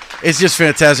just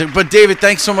fantastic. But David,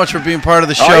 thanks so much for being part of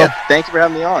the show. Oh, yeah. Thank you for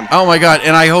having me on. Oh my God,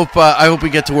 and I hope we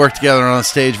get to work together on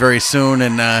stage very soon.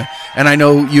 And I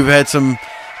know you've had some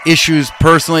issues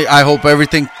personally. I hope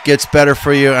everything gets better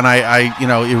for you, and I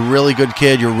you're a really good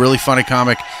kid, you're a really funny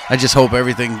comic. I just hope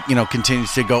everything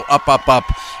continues to go up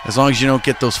as long as you don't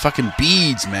get those fucking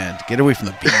beads, man. Get away from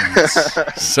the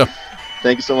beads. So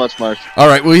thank you so much, Mark. All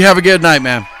right, well, you have a good night,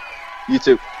 man. You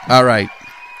too. All right,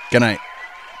 good night.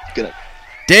 Good night.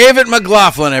 David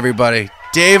McLaughlin, everybody.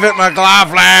 David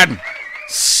McLaughlin,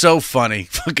 so funny.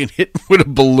 Fucking hit with a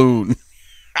balloon.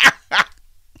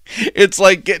 It's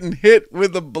like getting hit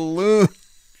with a balloon.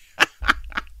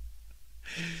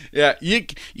 Yeah, you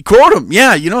quote him.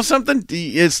 Yeah, you know something?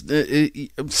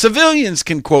 Civilians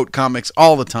can quote comics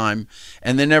all the time,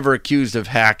 and they're never accused of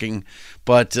hacking.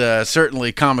 But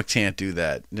certainly comics can't do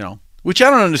that, which I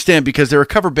don't understand, because there are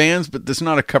cover bands, but there's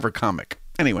not a cover comic.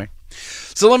 Anyway,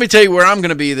 so let me tell you where I'm going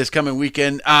to be this coming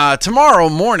weekend. Tomorrow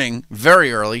morning,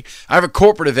 very early, I have a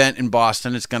corporate event in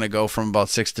Boston. It's going to go from about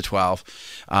 6 to 12.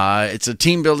 It's a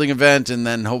team building event, and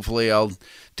then hopefully I'll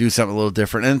do something a little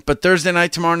different. But Thursday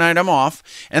night, tomorrow night, I'm off.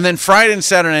 And then Friday and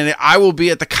Saturday night, I will be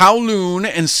at the Kowloon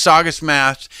in Saugus,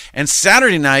 Mass. And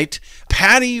Saturday night,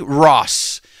 Patty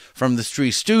Ross from the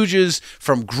Three Stooges,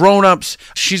 from Grown Ups.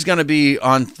 She's going to be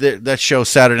on that show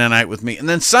Saturday night with me. And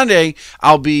then Sunday,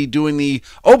 I'll be doing the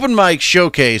open mic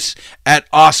showcase at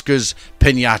Oscar's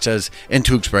Pinatas in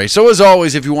Tewksbury. So as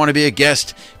always, if you want to be a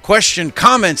guest, question,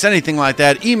 comments, anything like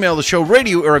that, email the show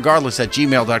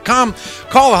radioirregardless@gmail.com.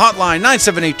 Call the hotline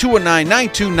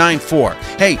 978-219-9294.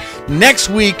 Hey, next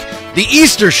week, the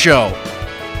Easter show.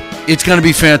 It's going to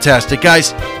be fantastic.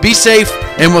 Guys, be safe,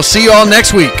 and we'll see you all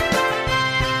next week.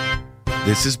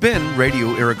 This has been Radio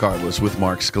Irregardless with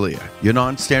Mark Scalia, your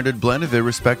non-standard blend of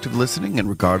irrespective listening and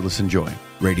regardless enjoying.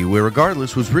 Radio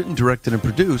Irregardless was written, directed, and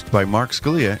produced by Mark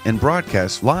Scalia and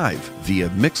broadcast live via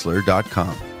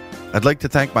Mixler.com. I'd like to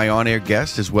thank my on-air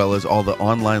guests as well as all the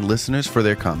online listeners for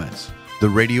their comments. The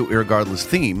Radio Irregardless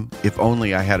theme, If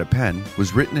Only I Had a Pen,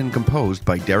 was written and composed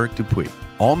by Derek Dupuy.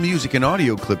 All music and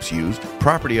audio clips used,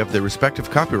 property of their respective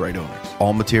copyright owners.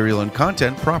 All material and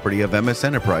content, property of MS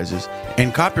Enterprises,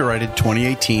 and copyrighted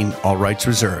 2018, all rights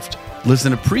reserved.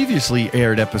 Listen to previously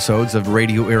aired episodes of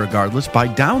Radio Irregardless by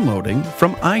downloading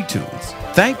from iTunes.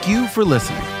 Thank you for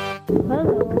listening.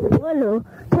 Hello.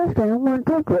 Testing 1,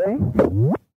 2, 3.